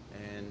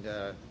 And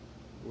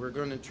we're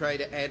going to try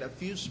to add a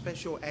few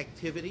special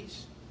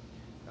activities.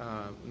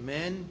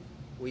 Men,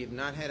 we have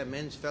not had a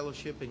men's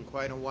fellowship in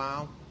quite a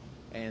while.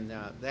 And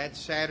that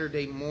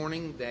Saturday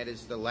morning, that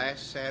is the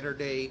last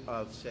Saturday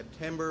of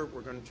September,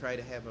 we're going to try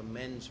to have a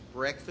men's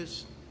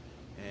breakfast.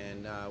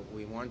 And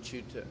we want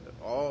you to,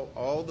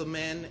 all the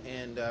men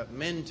and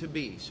men to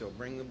be. So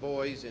bring the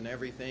boys and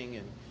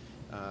everything.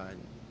 And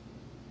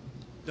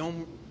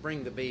don't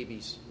bring the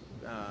babies.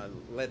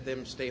 Let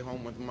them stay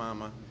home with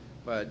Mama.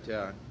 But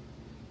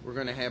we're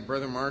going to have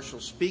Brother Marshall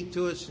speak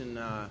to us, and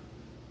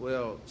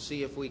we'll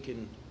see if we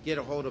can get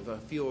a hold of a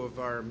few of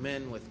our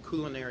men with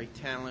culinary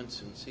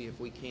talents and see if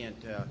we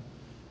can't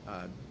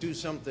do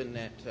something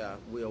that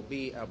will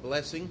be a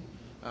blessing,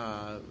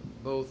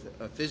 both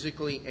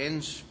physically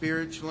and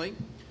spiritually.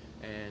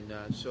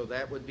 And so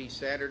that would be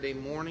Saturday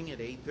morning at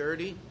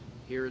 8:30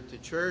 here at the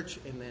church.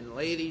 And then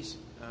ladies,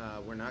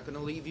 we're not going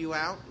to leave you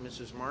out.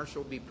 Mrs.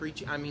 Marshall will be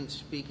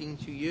speaking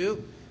to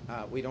you.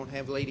 We don't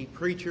have lady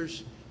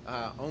preachers,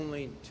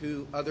 only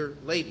 2 other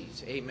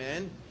ladies.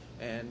 Amen.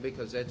 And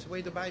because that's the way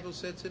the Bible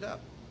sets it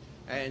up.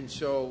 And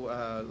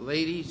so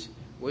ladies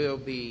will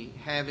be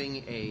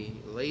having a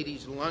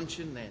ladies'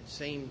 luncheon that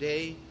same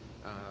day,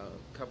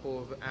 a couple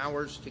of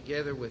hours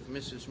together with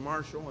Mrs.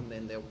 Marshall, and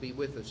then they'll be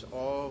with us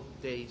all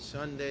day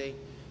Sunday.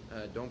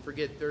 Don't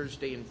forget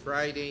Thursday and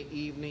Friday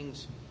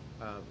evenings.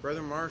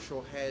 Brother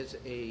Marshall has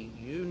a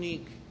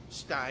unique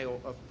style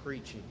of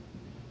preaching.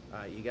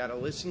 You got to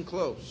listen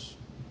close,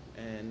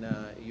 and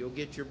you'll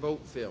get your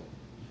boat filled.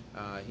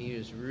 He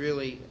is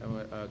really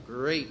a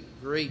great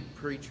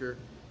preacher,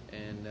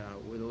 and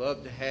we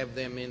love to have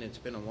them in. It's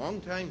been a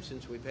long time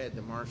since we've had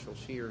the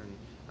Marshalls here, and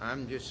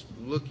I'm just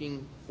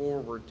looking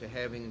forward to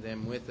having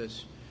them with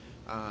us.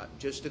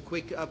 Just a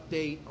quick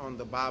update on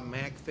the Bob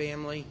Mack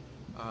family.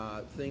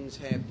 Things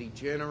have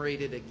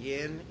degenerated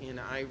again in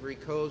Ivory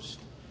Coast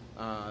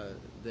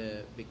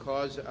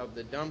because of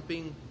the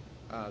dumping.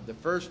 The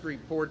first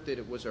report that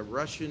it was a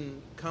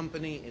Russian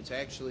company, it's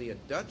actually a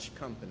Dutch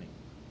company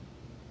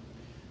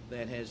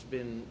that has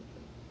been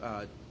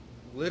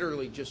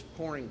literally just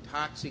pouring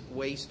toxic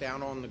waste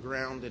out on the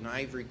ground in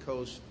Ivory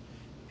Coast.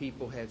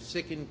 People have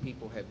sickened,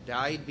 people have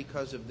died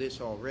because of this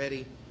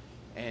already.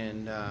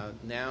 And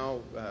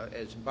now,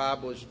 as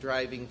Bob was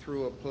driving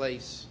through a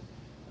place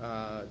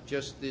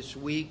just this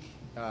week,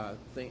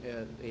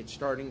 it's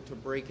starting to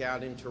break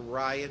out into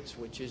riots,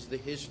 which is the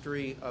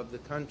history of the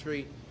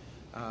country.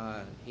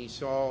 He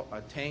saw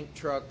a tank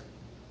truck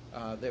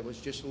that was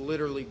just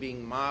literally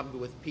being mobbed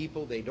with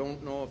people. They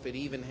don't know if it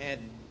even had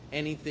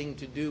anything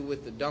to do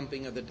with the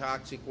dumping of the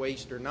toxic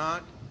waste or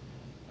not.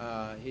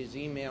 His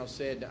email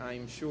said,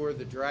 "I'm sure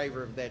the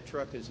driver of that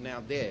truck is now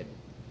dead."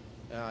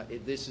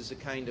 This is the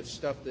kind of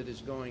stuff that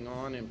is going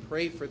on, and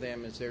pray for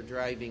them as they're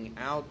driving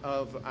out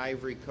of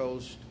Ivory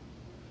Coast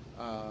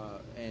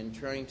and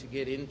trying to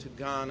get into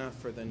Ghana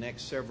for the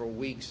next several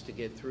weeks to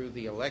get through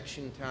the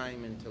election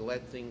time and to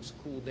let things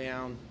cool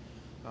down.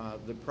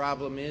 The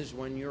problem is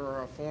when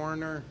you're a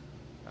foreigner,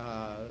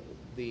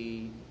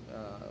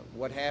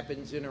 what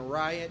happens in a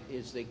riot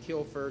is they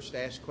kill first,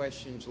 ask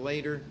questions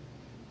later.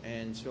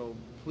 And so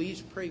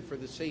please pray for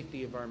the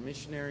safety of our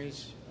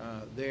missionaries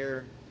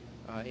there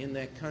in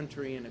that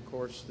country. And of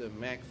course, the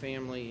Mack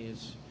family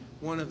is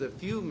one of the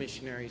few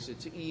missionaries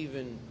that's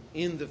even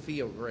in the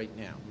field right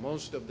now.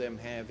 Most of them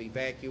have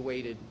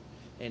evacuated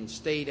and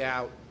stayed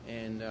out,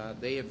 and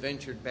they have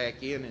ventured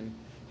back in and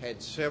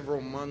had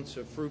several months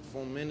of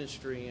fruitful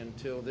ministry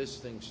until this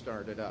thing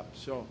started up.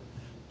 So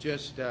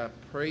just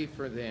pray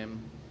for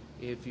them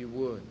if you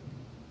would.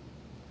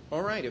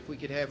 All right, if we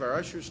could have our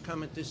ushers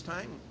come at this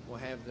time, we'll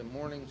have the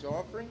morning's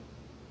offering.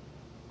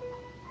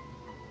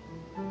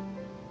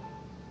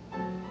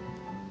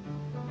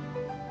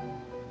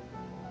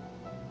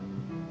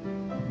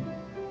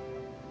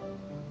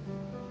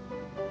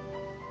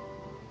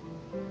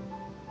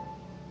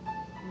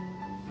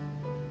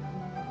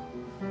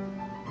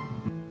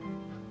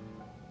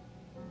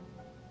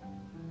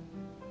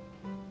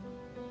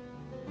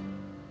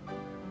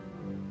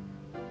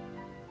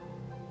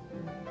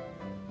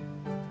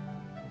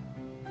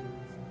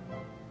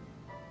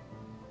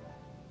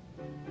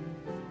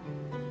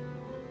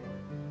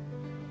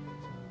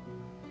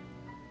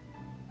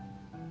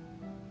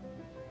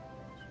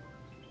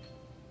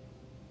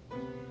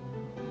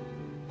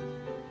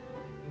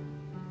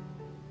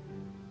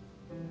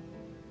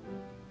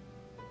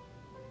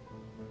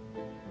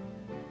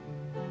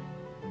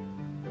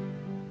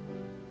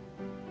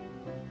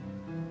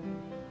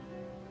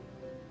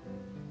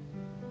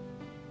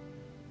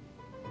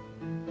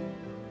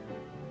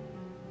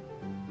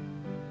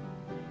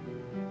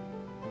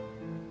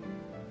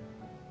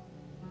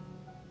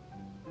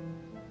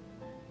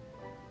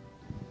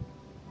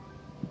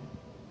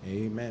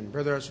 Amen.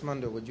 Brother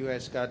Osmundo, would you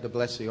ask God to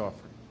bless the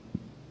offering?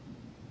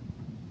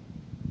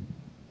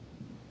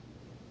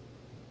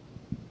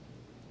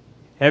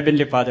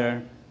 Heavenly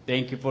Father,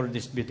 thank you for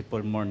this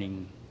beautiful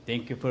morning.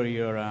 Thank you for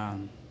your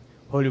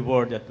holy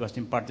word that was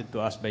imparted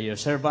to us by your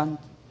servant.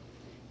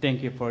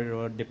 Thank you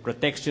for the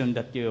protection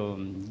that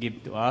you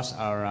give to us,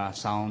 our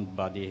sound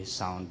body,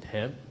 sound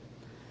health,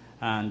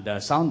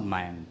 and sound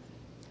mind.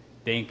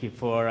 Thank you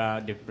for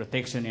the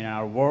protection in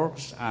our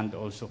works and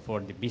also for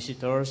the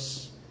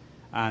visitors.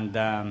 And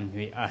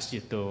we ask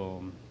you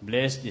to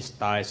bless these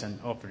tithes and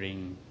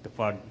offering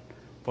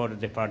for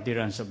the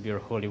furtherance of your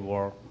holy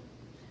work.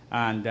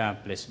 And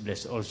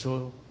bless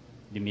also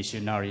the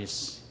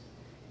missionaries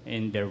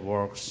in their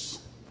works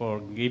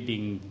for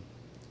giving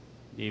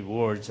the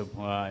words of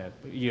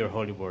your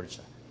holy words.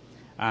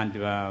 And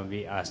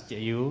we ask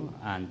you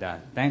and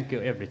thank you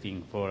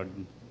everything for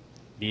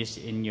this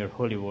in your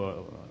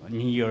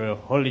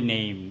holy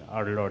name,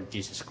 our Lord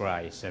Jesus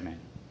Christ. Amen.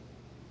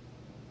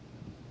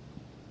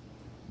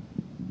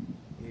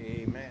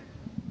 Amen.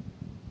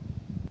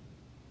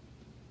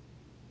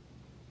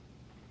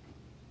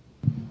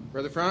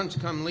 Brother Franz,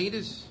 come lead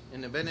us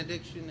in the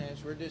benediction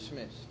as we're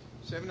dismissed.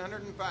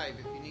 705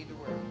 if you need the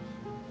words.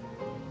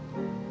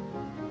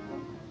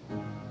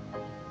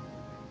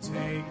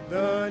 Take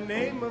the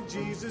name of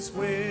Jesus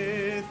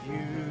with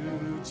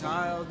you,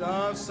 child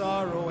of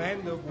sorrow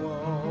and of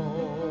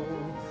woe.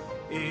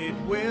 It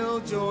will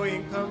joy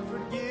and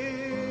comfort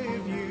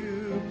give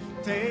you.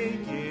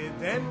 Take it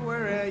then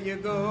where'er you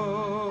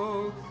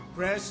go.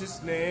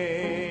 Precious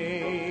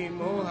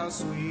name, oh how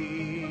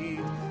sweet,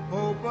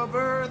 hope of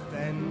earth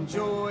and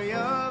joy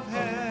of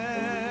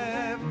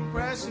heaven.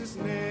 Precious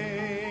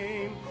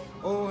name,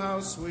 oh how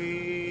sweet,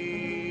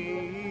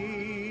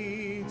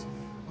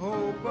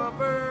 hope of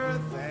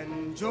earth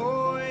and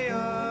joy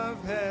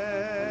of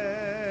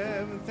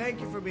heaven.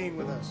 Thank you for being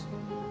with us.